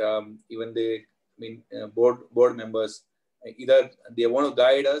and even the board members. Either they want to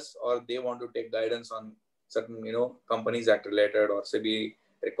guide us or they want to take guidance on certain, companies act related or SEBI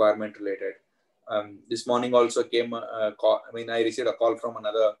requirement related. This morning also came a call. I received a call from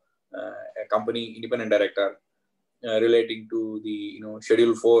another a company independent director relating to the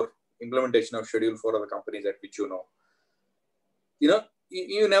Schedule 4 implementation of Schedule 4 of the companies at which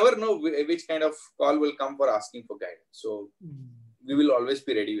you never know which kind of call will come for asking for guidance. So we will always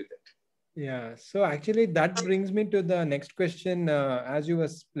be ready with it. Yeah. So actually, that brings me to the next question. As you were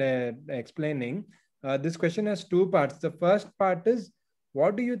explaining, this question has 2 parts. The first part is,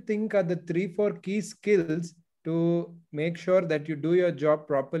 what do you think are the 3-4 key skills to make sure that you do your job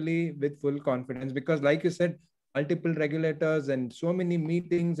properly with full confidence? Because like you said, multiple regulators and so many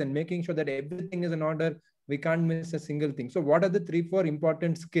meetings and making sure that everything is in order, we can't miss a single thing. So what are the 3-4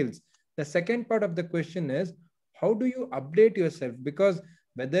 important skills? The second part of the question is, how do you update yourself? Because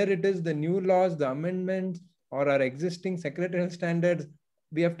whether it is the new laws, the amendments, or our existing secretarial standards,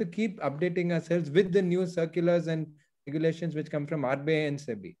 we have to keep updating ourselves with the new circulars and regulations which come from RBI and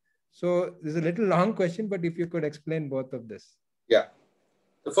SEBI. So this is a little long question, but if you could explain both of this. Yeah.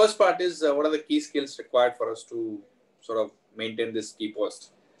 The first part is what are the key skills required for us to sort of maintain this key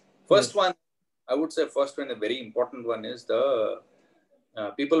post? First one, I would say a very important one is the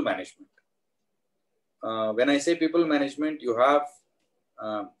people management. When I say people management, you have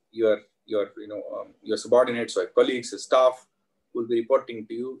your subordinates or colleagues, staff will be reporting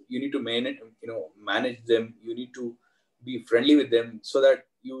to you. You need to manage them. You need to be friendly with them so that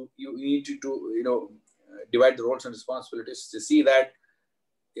you need to divide the roles and responsibilities to see that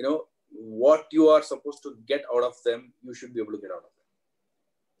what you are supposed to get out of them, you should be able to get out of them.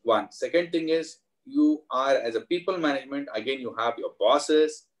 One. Second thing is, you are, as a people management, again, you have your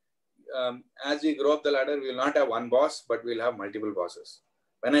bosses. As we grow up the ladder, we will not have one boss, but we'll have multiple bosses.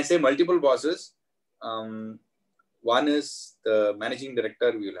 When I say multiple bosses, one is the managing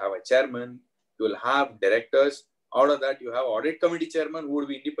director. We will have a chairman. You will have directors. Out of that, you have audit committee chairman who would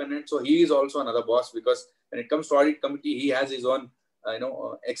be independent. So he is also another boss, because when it comes to audit committee, he has his own,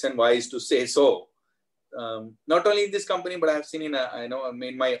 X and Y's to say so. Not only in this company, but I have seen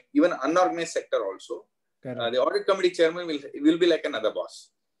in my even unorganized sector also. The audit committee chairman will be like another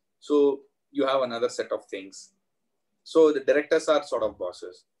boss. So you have another set of things. So the directors are sort of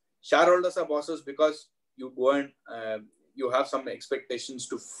bosses. Shareholders are bosses because you go and you have some expectations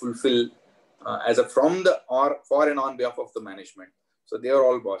to fulfill from the or for and on behalf of the management. So they are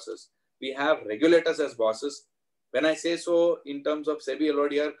all bosses. We have regulators as bosses. When I say so, in terms of SEBI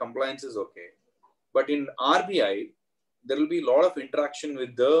LODR, compliance is okay. But in RBI, there will be a lot of interaction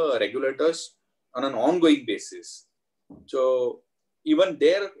with the regulators on an ongoing basis. So even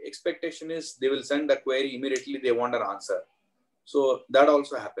their expectation is they will send a query immediately, they want an answer. So that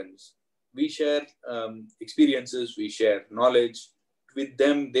also happens. We share experiences, we share knowledge with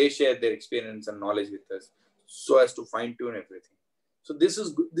them. They share their experience and knowledge with us so as to fine tune everything. So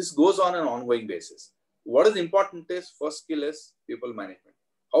this goes on an ongoing basis. what is important is first skill is people management.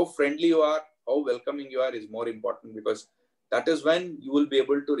 How friendly you are, how welcoming you are is more important, because that is when you will be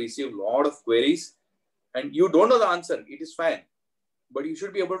able to receive a lot of queries and you don't know the answer. It is fine, but you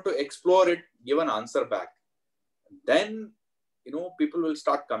should be able to explore it, give an answer back. Then, people will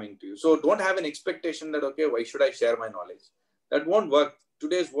start coming to you. So don't have an expectation that, okay, why should I share my knowledge? That won't work.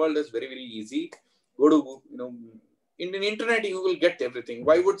 Today's world is very, very easy. Go to, in the internet, you will get everything.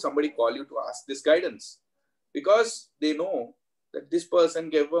 Why would somebody call you to ask this guidance? Because they know that this person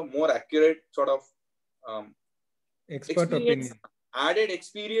gave a more accurate sort of expert opinion. Added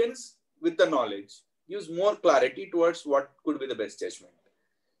experience with the knowledge gives more clarity towards what could be the best judgment.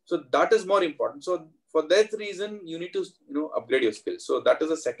 So that is more important. So for that reason, you need to upgrade your skills. So that is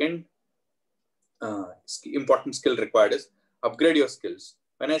the second important skill required, is upgrade your skills.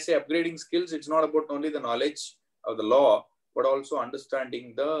 When I say upgrading skills, it's not about only the knowledge of the law, but also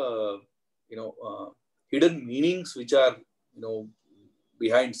understanding the hidden meanings which are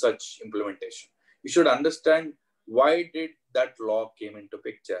behind such implementation. You should understand why did that law came into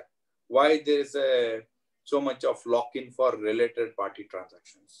picture, why there is so much of lock-in for related party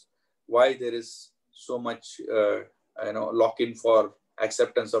transactions, why there is so much lock-in for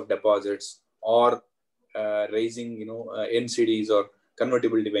acceptance of deposits, or raising NCDs or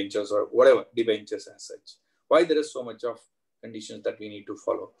convertible debentures or whatever debentures as such. Why there is so much of conditions that we need to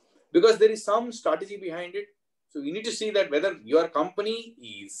follow, because there is some strategy behind it. So you need to see that whether your company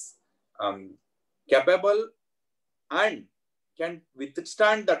is capable and can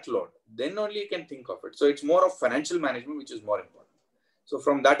withstand that load, then only you can think of it. So it's more of financial management, which is more important. So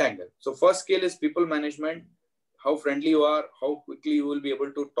from that angle, so first skill is people management, how friendly you are, how quickly you will be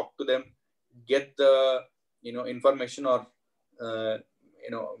able to talk to them, get the information, or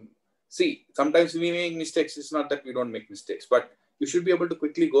see, sometimes we make mistakes. It's not that we don't make mistakes, but you should be able to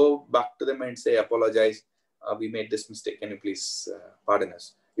quickly go back to them and say, apologize, we made this mistake, can you please pardon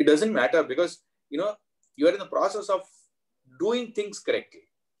us? It doesn't matter, because you are in the process of doing things correctly.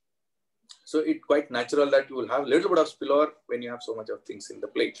 So it's quite natural that you will have a little bit of spillover when you have so much of things in the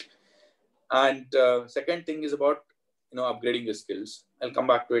plate. And second thing is about upgrading your skills. I'll come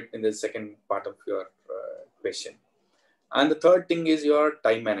back to it in the second part of your question. And the third thing is your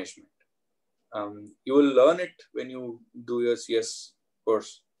time management. You will learn it when you do your CS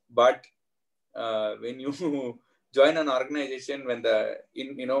course, but when you join an organization, when there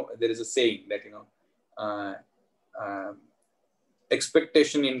is a saying that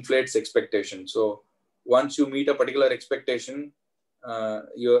expectation inflates expectation. So once you meet a particular expectation,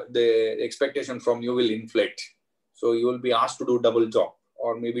 the expectation from you will inflate. So you will be asked to do double job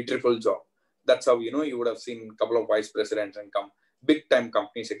or maybe triple job. That's how you would have seen a couple of vice presidents and big time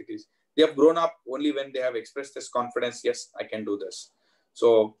company secretaries. They have grown up only when they have expressed this confidence. Yes, I can do this.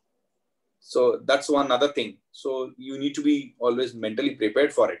 So that's one other thing. So you need to be always mentally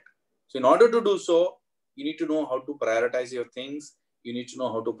prepared for it. So in order to do so, you need to know how to prioritize your things. You need to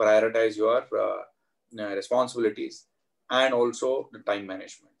know how to prioritize your responsibilities, and also the time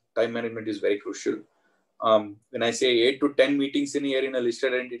management. Time management is very crucial. When I say 8 to 10 meetings in a year in a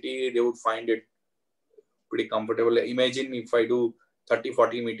listed entity, they would find it pretty comfortable. Imagine if I do 30,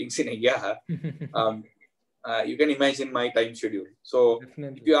 40 meetings in a year. You can imagine my time schedule. So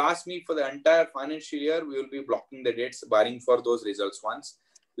definitely, if you ask me for the entire financial year, we will be blocking the dates, barring for those results ones.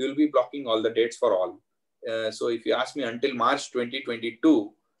 We will be blocking all the dates for all. So if you ask me until March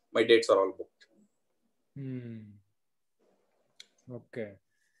 2022, my dates are all booked. Okay.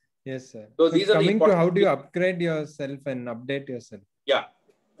 Yes, sir. So these coming to how do you upgrade yourself and update yourself? Yeah.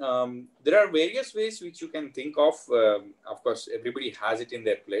 There are various ways which you can think of. Of course, everybody has it in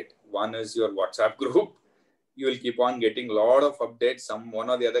their plate. One is your WhatsApp group. You will keep on getting a lot of updates. One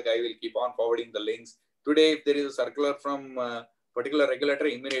or the other guy will keep on forwarding the links. Today, if there is a circular from a particular regulator,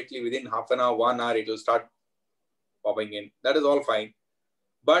 immediately within half an hour, 1 hour, it will start popping in. That is all fine.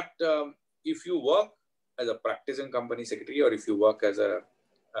 But if you work as a practicing company secretary, or if you work as a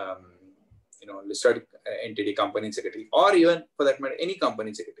listed entity company secretary, or even for that matter, any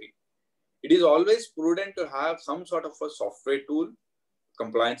company secretary, it is always prudent to have some sort of a software tool,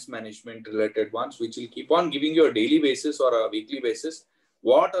 compliance management related ones, which will keep on giving you a daily basis or a weekly basis.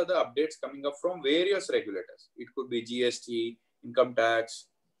 What are the updates coming up from various regulators? It could be GST, income tax,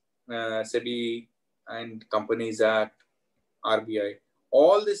 SEBI, and Companies Act, RBI.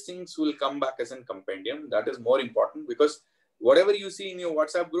 All these things will come back as a compendium. That is more important, because whatever you see in your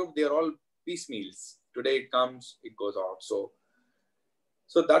WhatsApp group, they are all piecemeals. Today it comes, it goes out. So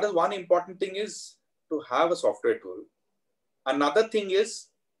that is one important thing, is to have a software tool. Another thing is,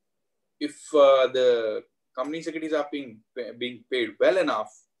 if the company secretaries are being paid well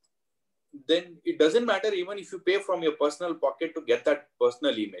enough, then it doesn't matter even if you pay from your personal pocket to get that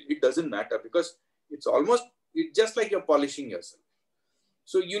personal email. It doesn't matter because it's just like you're polishing yourself.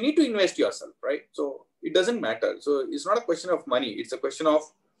 So you need to invest yourself, right? So it doesn't matter. So it's not a question of money. It's a question of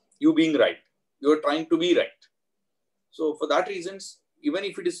you being right. You're trying to be right. So for that reasons, even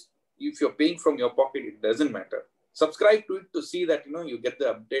if you're paying from your pocket, it doesn't matter. Subscribe to it to see that, you get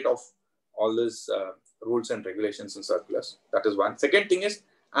the update of all these rules and regulations and circulars. That is one. Second thing is,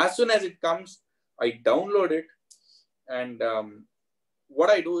 as soon as it comes, I download it. And what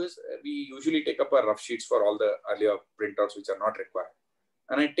I do is, we usually take up our rough sheets for all the earlier printouts which are not required.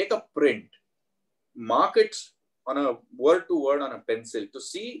 And I take a print, mark it on a word to word on a pencil to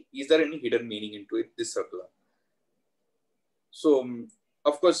see, is there any hidden meaning into it, this circular. So,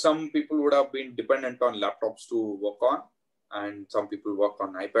 of course, some people would have been dependent on laptops to work on, and some people work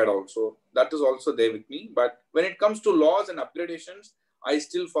on iPad also. That is also there with me. But when it comes to laws and upgradations, I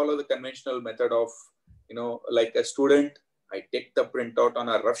still follow the conventional method of, like a student, I take the printout on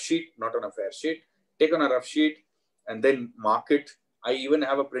a rough sheet, not on a fair sheet, take on a rough sheet and then mark it. I even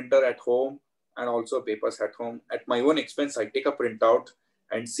have a printer at home and also papers at home. At my own expense, I take a printout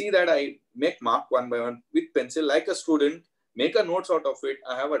and see that I make mark one by one with pencil like a student, make a notes out of it.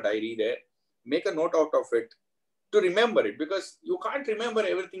 I have a diary there, make a note out of it to remember it, because you can't remember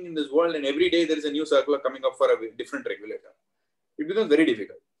everything in this world and every day there is a new circular coming up for a different regulator. It becomes very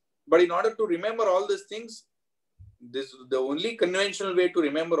difficult. But in order to remember all these things, the only conventional way to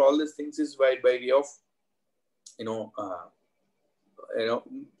remember all these things is by way of,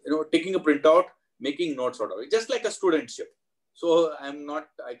 taking a printout, making notes out of it, just like a studentship. So I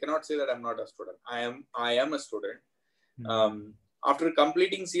cannot say that I'm not a student. I am a student. After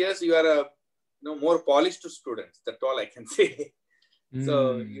completing CS, you are a more polished students. That's all I can say.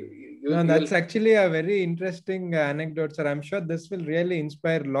 So that's actually a very interesting anecdote, sir. I'm sure this will really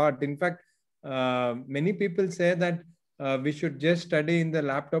inspire a lot. In fact, many people say that we should just study in the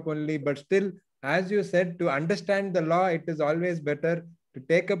laptop only, but still, as you said, to understand the law, it is always better to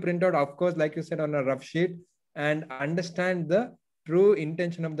take a printout, of course, like you said, on a rough sheet, and understand the true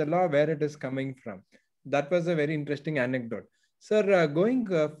intention of the law, where it is coming from. That was a very interesting anecdote. Sir, going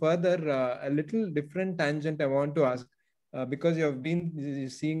further, a little different tangent I want to ask, because you have been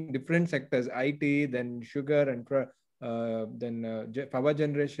seeing different sectors, IT, then sugar, and then power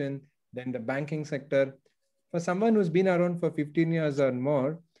generation, then the banking sector. For someone who's been around for 15 years or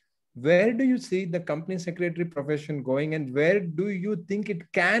more, where do you see the company secretary profession going, and where do you think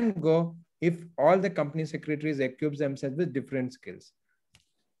it can go if all the company secretaries equip themselves with different skills?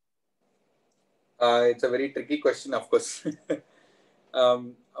 It's a very tricky question, of course.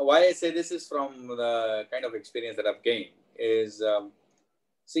 Why I say this is from the kind of experience that I've gained is,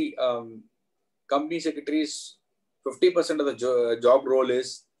 company secretaries, 50% of the job role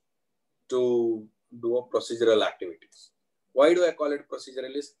is to do a procedural activities. Why do I call it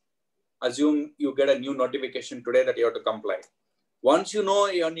procedural? Assume you get a new notification today that you have to comply. Once you know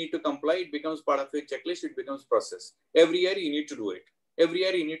you need to comply, it becomes part of your checklist, it becomes process. Every year you need to do it. Every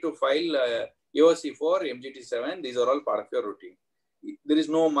year you need to file EOC 4, MGT 7, these are all part of your routine. There is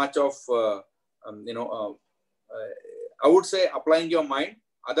no much of, I would say, applying your mind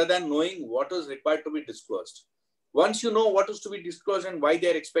other than knowing what is required to be disclosed. Once you know what is to be disclosed and why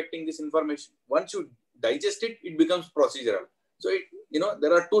they are expecting this information, once you digest it, it becomes procedural. So,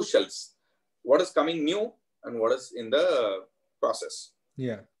 there are two shelves, what is coming new and what is in the process.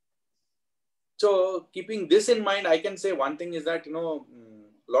 Yeah. So keeping this in mind, I can say one thing is that,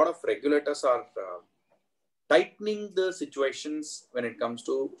 a lot of regulators are tightening the situations when it comes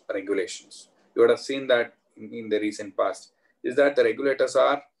to regulations. You would have seen that in the recent past, is that the regulators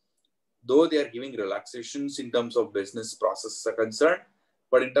are, though they are giving relaxations in terms of business processes are concerned,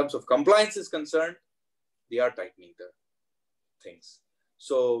 but in terms of compliance is concerned, they are tightening the things.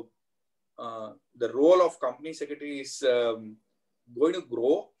 So the role of company secretary is going to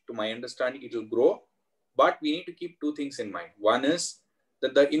grow. To my understanding, it will grow, but we need to keep two things in mind. One is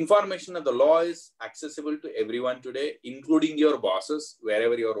that the information of the law is accessible to everyone today, including your bosses,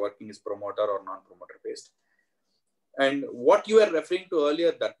 wherever you're working is promoter or non-promoter based. And what you were referring to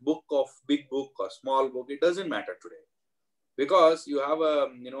earlier, that book of big book or small book, it doesn't matter today, because you have a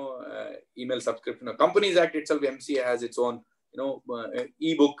email subscription. Companies Act itself, MCA, has its own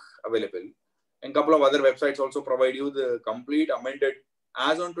ebook available, and a couple of other websites also provide you the complete amended,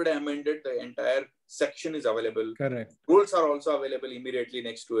 as on today amended, the entire section is available. Correct. Rules are also available immediately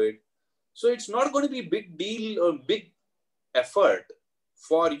next to it. So it's not going to be a big deal or big effort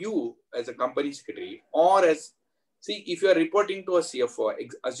for you as a company secretary, or as, if you are reporting to a CFO,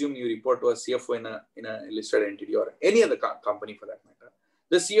 assume you report to a CFO in a listed entity or any other company for that matter,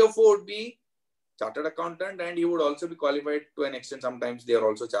 The CFO would be chartered accountant, and he would also be qualified to an extent. Sometimes they are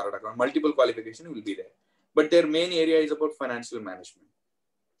also chartered accountant. Multiple qualification will be there, but their main area is about financial management.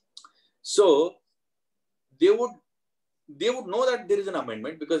 So they would know that there is an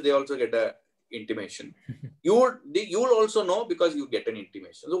amendment because they also get a intimation. You will also know because you get an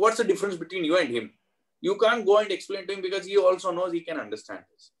intimation. So what's the difference between you and him? You can't go and explain to him because he also knows he can understand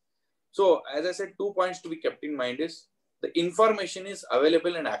this. So as I said, 2 points to be kept in mind is the information is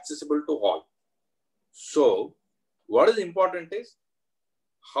available and accessible to all. So what is important is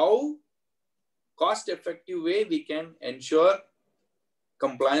how cost-effective way we can ensure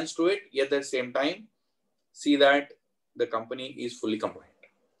compliance to it, yet at the same time see that the company is fully compliant.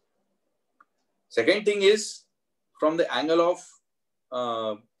 Second thing is from the angle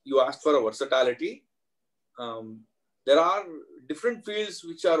of you asked for a versatility. There are different fields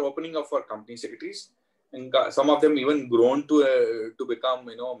which are opening up for company secretaries, and some of them even grown to become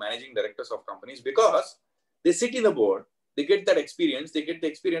managing directors of companies because they sit in the board, they get that experience, they get the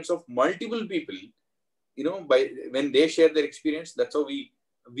experience of multiple people. By when they share their experience, that's how we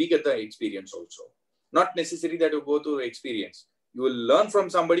get the experience also. Not necessary that you go to experience. You will learn from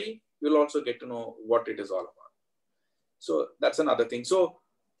somebody. You will also get to know what it is all about. So that's another thing. So,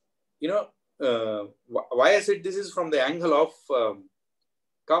 why I said this is from the angle of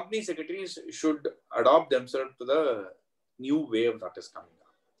company secretaries should adopt themselves to the new wave that is coming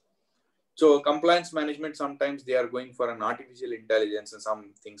up. So compliance management, sometimes they are going for an artificial intelligence and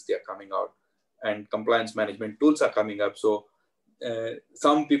some things they are coming out, and compliance management tools are coming up. So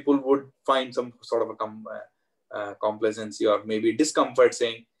some people would find some sort of a complacency or maybe discomfort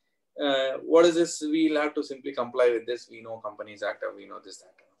saying, what is this? We'll have to simply comply with this. We know Companies Act, we know this,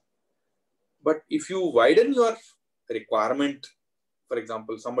 that. But if you widen your requirement, for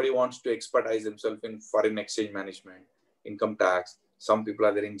example, somebody wants to expertise himself in foreign exchange management, income tax. Some people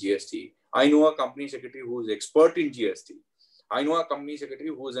are there in GST. I know a company secretary who is expert in GST. I know a company secretary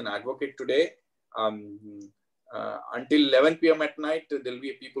who is an advocate today. Until 11 p.m. at night, there will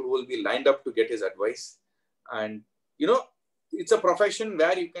be people who will be lined up to get his advice. And, it's a profession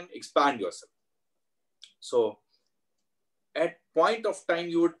where you can expand yourself. So at point of time,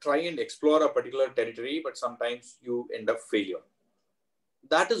 you would try and explore a particular territory, but sometimes you end up failure.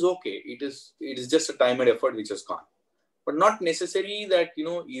 That is okay. It is just a time and effort which has gone. But not necessary that,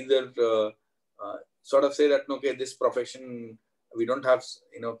 either sort of say that, okay, this profession, we don't have,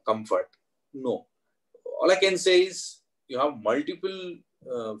 comfort. No. All I can say is you have multiple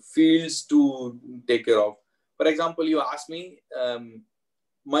fields to take care of. For example, you asked me,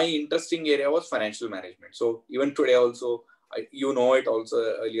 my interesting area was financial management. So even today also, it also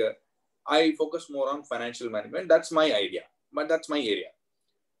earlier, I focus more on financial management. That's my idea, but that's my area.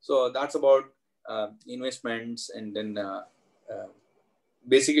 So that's about investments and then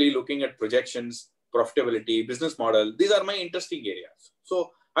basically looking at projections, profitability, business model. These are my interesting areas.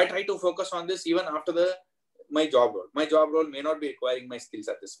 So I try to focus on this even after my job role. My job role may not be acquiring my skills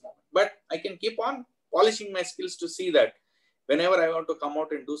at this moment, but I can keep on polishing my skills to see that whenever I want to come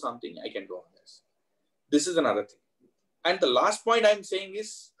out and do something, I can do on this. This is another thing. And the last point I'm saying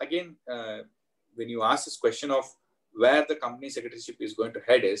is, again, when you ask this question of where the company secretaryship is going to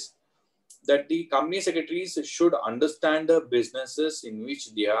head is that the company secretaries should understand the businesses in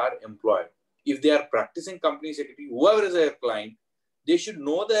which they are employed. If they are practicing company secretary, whoever is their client, they should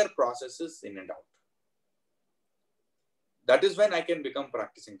know their processes in and out. That is when I can become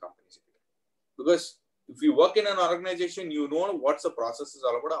practicing company secretary. Because if you work in an organization, you know what's the process is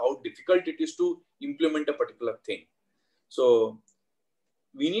all about, how difficult it is to implement a particular thing. So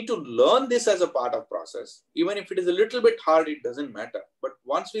we need to learn this as a part of process. Even if it is a little bit hard, it doesn't matter. But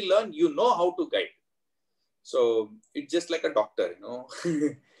once we learn, you know how to guide. So it's just like a doctor,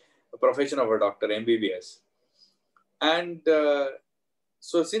 a profession of a doctor, MBBS. And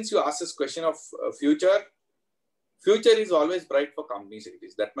so since you asked this question of future is always bright for company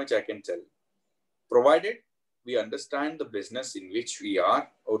secretaries. That much I can tell. Provided we understand the business in which we are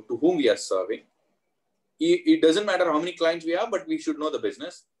or to whom we are serving. It doesn't matter how many clients we have, but we should know the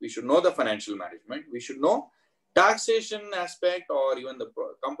business. We should know the financial management. We should know taxation aspect or even the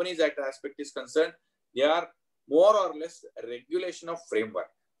Companies Act aspect is concerned. They are more or less a regulation of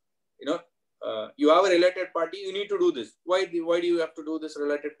framework. You have a related party, you need to do this. Why do you have to do this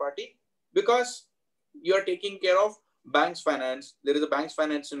related party? Because you are taking care of bank's finance. There is a bank's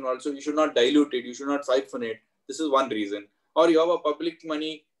finance involved, so you should not dilute it. You should not siphon it. This is one reason. Or you have a public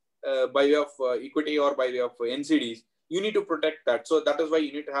money by way of equity or by way of NCDs. You need to protect that. So that is why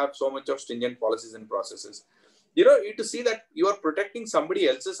you need to have so much of stringent policies and processes. You need to see that you are protecting somebody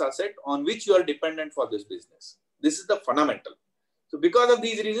else's asset on which you are dependent for this business. This is the fundamental. So because of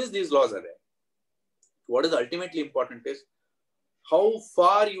these reasons, these laws are there. What is ultimately important is how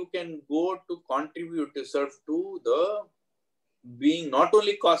far you can go to contribute yourself to the being not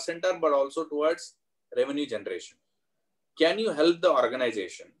only cost center, but also towards revenue generation. Can you help the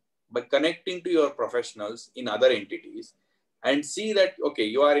organization by connecting to your professionals in other entities and see that, okay,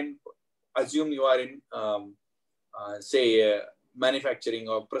 you are in, assume you are in, say, manufacturing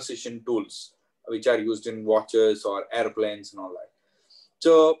or precision tools, which are used in watches or airplanes and all that.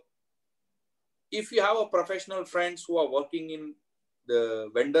 So if you have a professional friends who are working in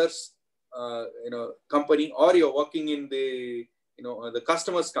the vendors, company, or you're working in the, the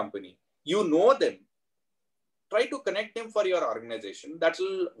customer's company, you know them, try to connect them for your organization. That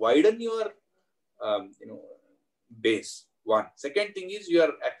will widen your, base. One. Second thing is you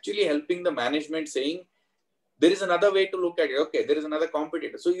are actually helping the management saying, there is another way to look at it. Okay, there is another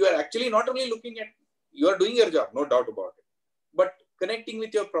competitor. So you are actually not only looking at, you are doing your job, no doubt about it, but connecting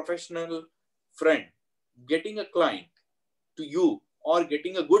with your professional friend, getting a client to you or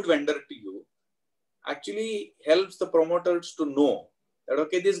getting a good vendor to you actually helps the promoters to know that,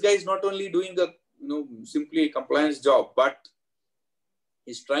 okay, this guy is not only doing a, simply a compliance job, but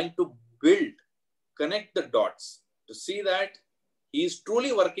he's trying to build, connect the dots to see that he is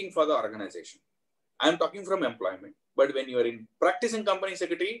truly working for the organization. I'm talking from employment, but when you are in practicing company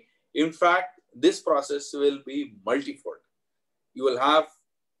secretary, in fact, this process will be multifold. You will have,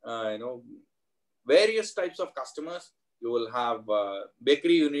 various types of customers. You will have a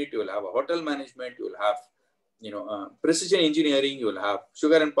bakery unit. You will have a hotel management. You will have, precision engineering. You will have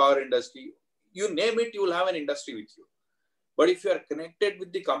sugar and power industry. You name it, you will have an industry with you. But if you are connected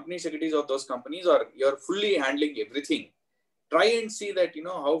with the company secretaries of those companies, or you're fully handling everything, try and see that,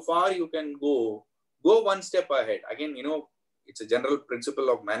 how far you can go one step ahead. Again, it's a general principle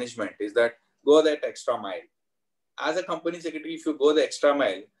of management is that go that extra mile. As a company secretary, if you go the extra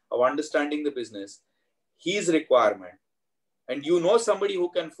mile of understanding the business, his requirement, and somebody who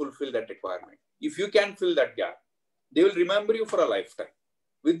can fulfill that requirement, if you can fill that gap, they will remember you for a lifetime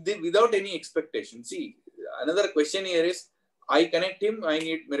without any expectation. See, another question here is, I connect him, I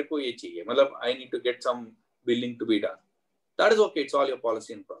need to get some billing to be done. That is okay. It's all your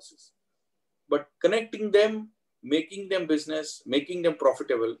policy and process. But connecting them, making them business, making them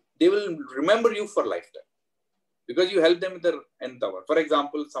profitable, they will remember you for lifetime because you help them with their nth hour. For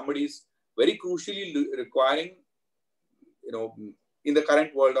example, somebody is very crucially requiring, in the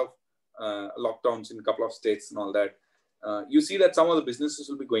current world of lockdowns in a couple of states and all that, you see that some of the businesses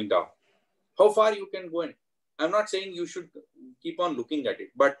will be going down. How far you can go in? I'm not saying you should keep on looking at it,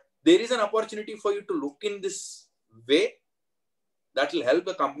 but there is an opportunity for you to look in this way that will help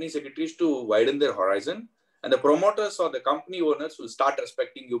the company secretaries to widen their horizon, and the promoters or the company owners will start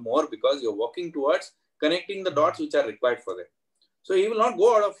respecting you more because you're working towards connecting the dots which are required for them. So he will not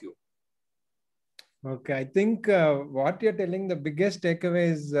go out of you. Okay, I think what you're telling, the biggest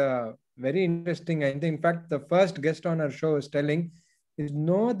takeaway is very interesting. I think, in fact, the first guest on our show is telling is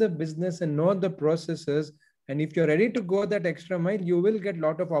know the business and know the processes. And if you're ready to go that extra mile, you will get a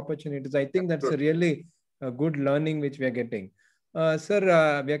lot of opportunities. I think that's a really good learning which we are getting.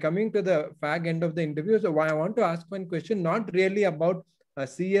 Sir, we are coming to the fag end of the interview. So I want to ask one question, not really about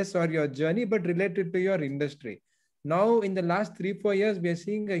CS or your journey, but related to your industry. Now, in the last 3-4 years, we are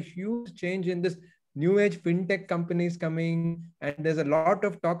seeing a huge change in this new age fintech companies coming, and there's a lot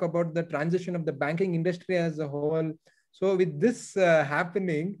of talk about the transition of the banking industry as a whole. So with this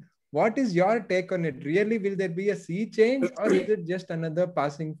happening, what is your take on it? Really, will there be a sea change, or is it just another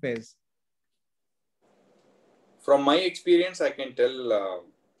passing phase? From my experience, I can tell a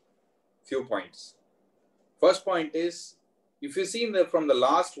few points. First point is, if you see from the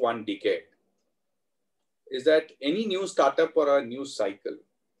last 1 decade, is that any new startup or a new cycle,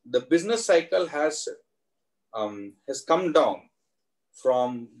 the business cycle has come down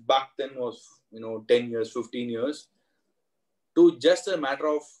from back then was 10 years, 15 years to just a matter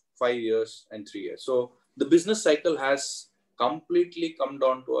of 5 years and 3 years. So the business cycle has completely come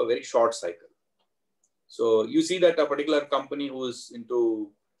down to a very short cycle. So you see that a particular company who is into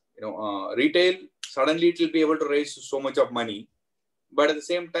retail, suddenly it will be able to raise so much of money, but at the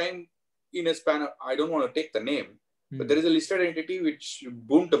same time, in a span of, I don't want to take the name, but there is a listed entity which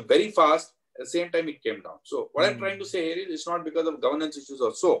boomed very fast. At the same time, it came down. So what I'm trying to say here is, it's not because of governance issues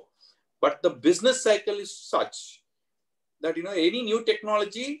or so, but the business cycle is such that any new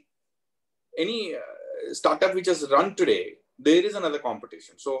technology, any startup which has run today, there is another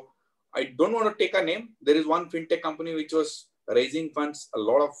competition. So I don't want to take a name. There is one fintech company which was raising funds, a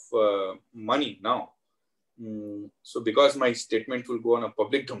lot of money now. So because my statement will go on a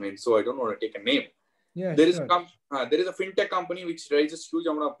public domain, so I don't want to take a name. Yeah, there sure. there is a fintech company which raises huge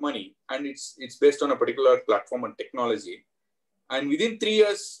amount of money, and it's based on a particular platform and technology. And within 3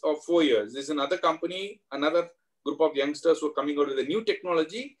 years or 4 years, there's another company, another group of youngsters who are coming out with a new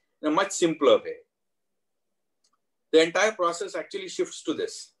technology in a much simpler way. The entire process actually shifts to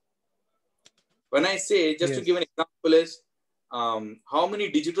this. When I say, just to give an example, is how many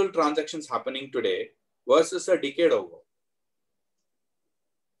digital transactions happening today versus a decade ago.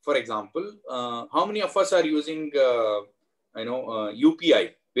 For example, how many of us are using,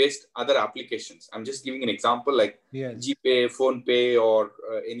 UPI based other applications? I'm just giving an example like GPay, PhonePe, or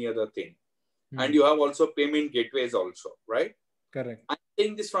any other thing. And you have also payment gateways also, right? Correct. I'm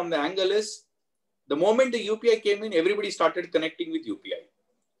saying this from the angle is, the moment the UPI came in, everybody started connecting with UPI.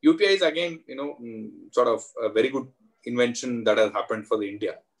 UPI is again, sort of a very good invention that has happened for the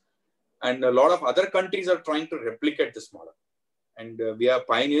India. And a lot of other countries are trying to replicate this model. And we are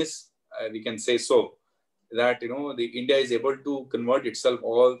pioneers, we can say so, that, the India is able to convert itself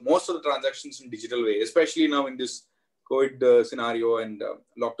most of the transactions in digital way, especially now in this COVID scenario and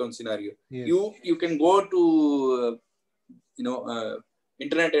lockdown scenario. Yes. You can go to,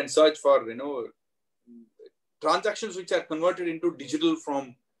 internet and search for, transactions which are converted into digital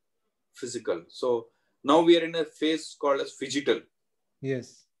from physical. So now we are in a phase called as phygital.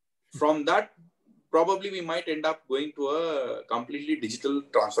 Yes. From that, probably we might end up going to a completely digital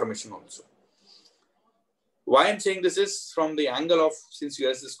transformation also. Why I'm saying this is from the angle of, since you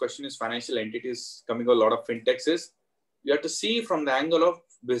asked this question, is financial entities coming a lot of fintechs, is you have to see from the angle of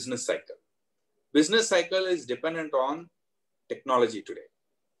business cycle. Business cycle is dependent on technology today.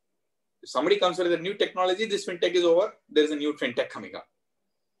 If somebody comes with a new technology, this fintech is over, there's a new fintech coming up.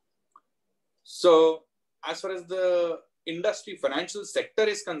 So as far as the industry financial sector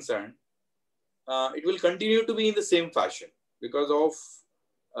is concerned, it will continue to be in the same fashion because of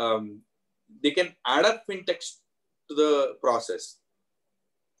they can add up fintechs to the process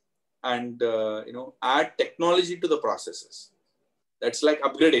and add technology to the processes. That's like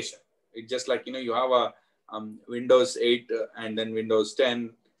upgradation. It's just like you have a Windows 8 and then Windows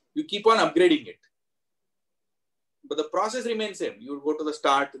 10. You keep on upgrading it, but the process remains same. You go to the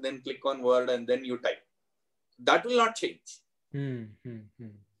start, then click on Word, and then you type. That will not change.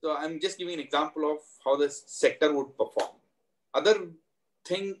 So I'm just giving an example of how the sector would perform. Other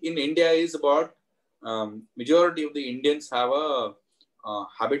thing in India is about majority of the Indians have a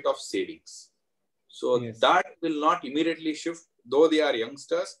habit of savings. So that will not immediately shift, though they are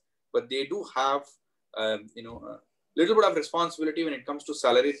youngsters, but they do have a little bit of responsibility when it comes to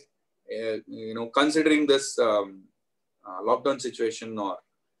salaries. Considering this lockdown situation or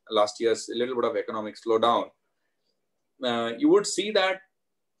last year's a little bit of economic slowdown, you would see that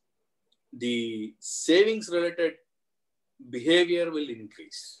the savings related behavior will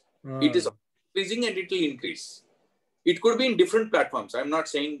increase. It is increasing and it will increase. It could be in different platforms. I'm not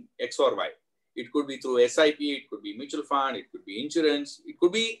saying X or Y. It could be through SIP, it could be mutual fund, it could be insurance, it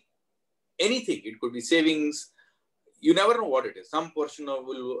could be anything. It could be savings. You never know what it is. Some try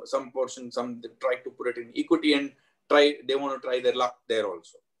to put it in equity and they want to try their luck there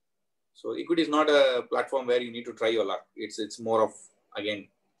also. So equity is not a platform where you need to try your luck. It's more of, again,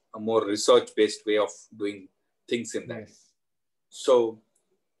 a more research-based way of doing things in that. So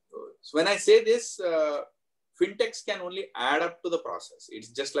when I say this, fintechs can only add up to the process. It's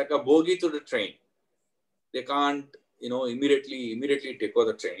just like a bogie to the train. They can't, immediately take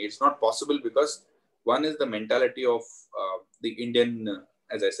over the train. It's not possible because one is the mentality of the Indian,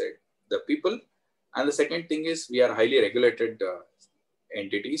 as I said, the people. And the second thing is we are highly regulated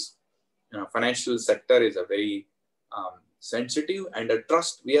entities. Financial sector is a very sensitive and a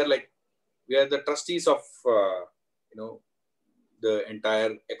trust. We are the trustees of, the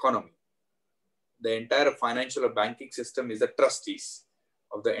entire economy. The entire financial or banking system is the trustees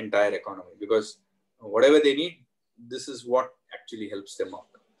of the entire economy, because whatever they need, this is what actually helps them out.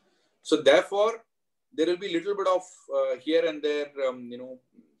 So therefore, there will be little bit of here and there,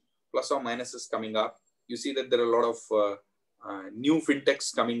 plus or minuses coming up. You see that there are a lot of new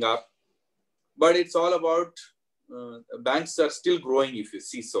fintechs coming up, but it's all about banks are still growing, if you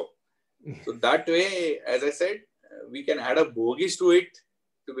see so. So that way, as I said, we can add up bogies to it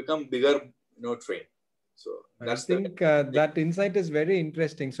to become bigger, train. So that's I think that insight is very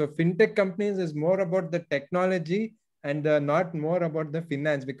interesting. So fintech companies is more about the technology and not more about the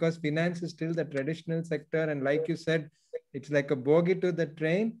finance, because finance is still the traditional sector. And like you said, it's like a bogie to the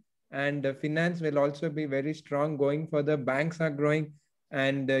train, and finance will also be very strong going further. Banks are growing.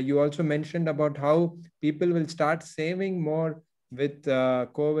 And you also mentioned about how people will start saving more with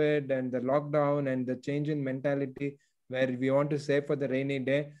COVID and the lockdown and the change in mentality, where we want to save for the rainy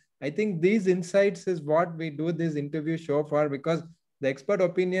day. I think these insights is what we do this interview show for, because the expert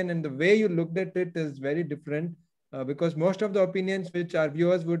opinion and the way you looked at it is very different. Because most of the opinions which our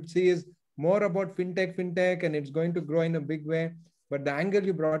viewers would see is more about fintech, and it's going to grow in a big way. But the angle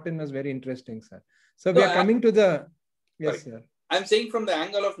you brought in was very interesting, sir. So we So are coming to the, yes, sorry. sir. I'm saying from the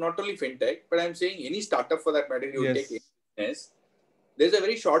angle of not only fintech, but I'm saying any startup for that matter, you Yes. take any business, there's a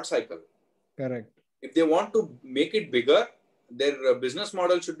very short cycle. Correct. If they want to make it bigger, their business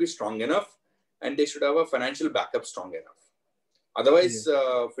model should be strong enough and they should have a financial backup strong enough. Otherwise,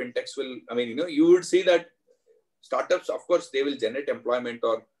 fintechs will, I mean, you would see that startups, of course, they will generate employment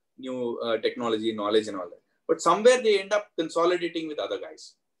or new technology, knowledge and all that. But somewhere they end up consolidating with other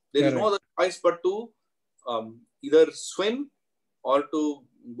guys. There is no other choice but to either swim or to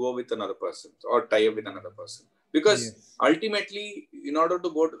go with another person or tie up with another person. Because ultimately, in order to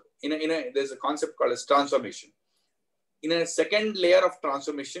go to, there's a concept called as transformation. In a second layer of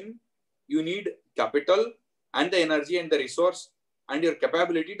transformation, you need capital and the energy and the resource and your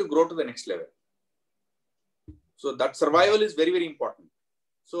capability to grow to the next level. So that survival is very, very important.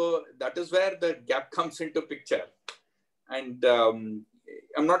 So that is where the gap comes into picture. And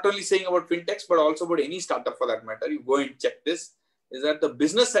I'm not only saying about fintechs, but also about any startup for that matter. You go and check this, is that the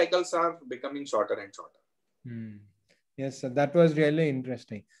business cycles are becoming shorter and shorter. Yes, sir, that was really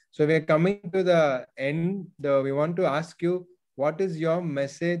interesting. So we're coming to the end. We want to ask you, what is your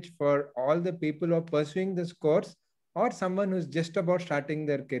message for all the people who are pursuing this course or someone who's just about starting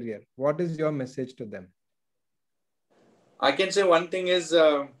their career? What is your message to them? I can say one thing is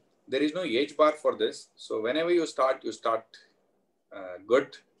there is no age bar for this. So whenever you start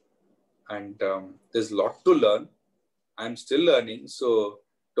good. And there's a lot to learn. I'm still learning. So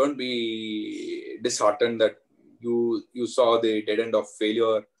don't be disheartened that you saw the dead end of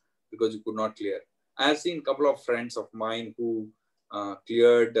failure because you could not clear. I have seen a couple of friends of mine who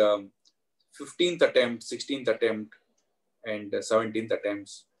cleared 15th attempt, 16th attempt, and 17th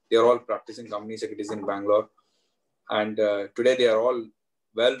attempts. They are all practicing company secretaries in Bangalore. And today they are all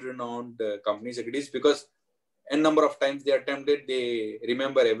well-renowned company secretaries because a number of times they attempted, they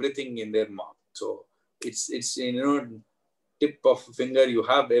remember everything in their mouth. So it's tip of finger, you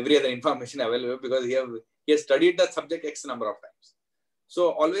have every other information available because he has studied that subject X number of times.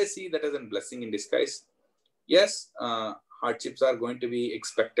 So always see that as a blessing in disguise. Yes, hardships are going to be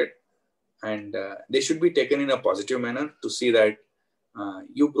expected and they should be taken in a positive manner to see that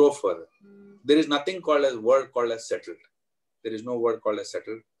you grow further. There is nothing called as word called as settled. There is no word called as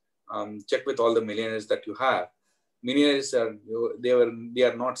settled. Check with all the millionaires that you have. Millionaires they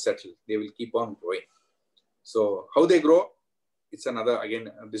are not settled. They will keep on growing. So how they grow, it's another,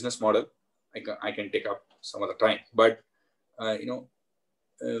 again, a business model. I can take up some other time. But a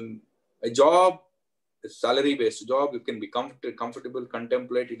job, a salary-based job, you can be comfortable,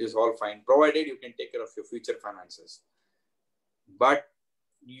 contemplate. It is all fine, provided you can take care of your future finances. But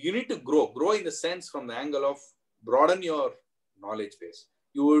you need to grow in the sense from the angle of broaden your knowledge base.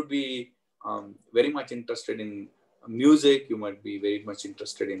 You would be very much interested in music. You might be very much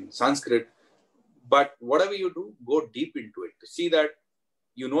interested in Sanskrit. But whatever you do, go deep into it to see that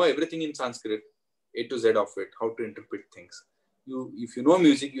you know everything in Sanskrit, A to Z of it, how to interpret things. If you know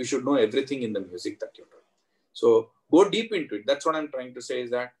music, you should know everything in the music that you're doing. So go deep into it. That's what I'm trying to say, is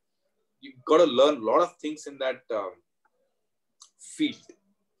that you've got to learn a lot of things in that field.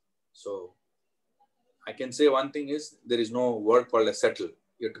 So I can say one thing is there is no word called a settle.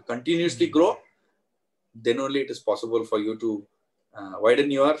 You have to continuously grow. Then only it is possible for you to widen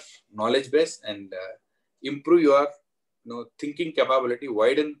your knowledge base and improve your thinking capability,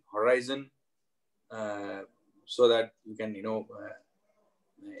 widen horizon, so that you can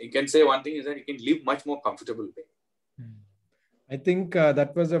you can say one thing is that you can live much more comfortable way. I think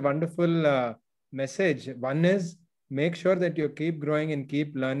that was a wonderful message. One is, make sure that you keep growing and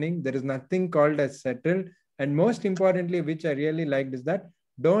keep learning. There is nothing called as settled. And most importantly, which I really liked, is that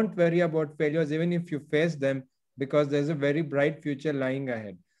don't worry about failures, even if you face them, because there's a very bright future lying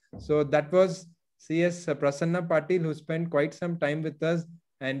ahead. So that was CS Prasanna Patil, who spent quite some time with us.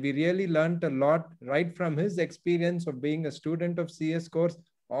 And we really learned a lot right from his experience of being a student of CS course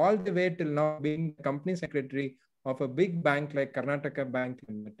all the way till now being the company secretary of a big bank like Karnataka Bank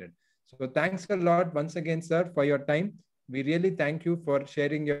Limited. So thanks a lot once again, sir, for your time. We really thank you for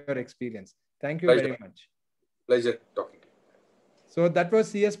sharing your experience. Thank you very much. Pleasure talking to you. So that was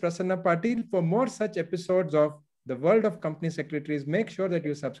CS Prasanna Patil. For more such episodes of The World of Company Secretaries, make sure that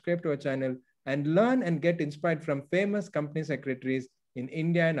you subscribe to our channel and learn and get inspired from famous company secretaries in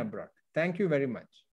India and abroad. Thank you very much.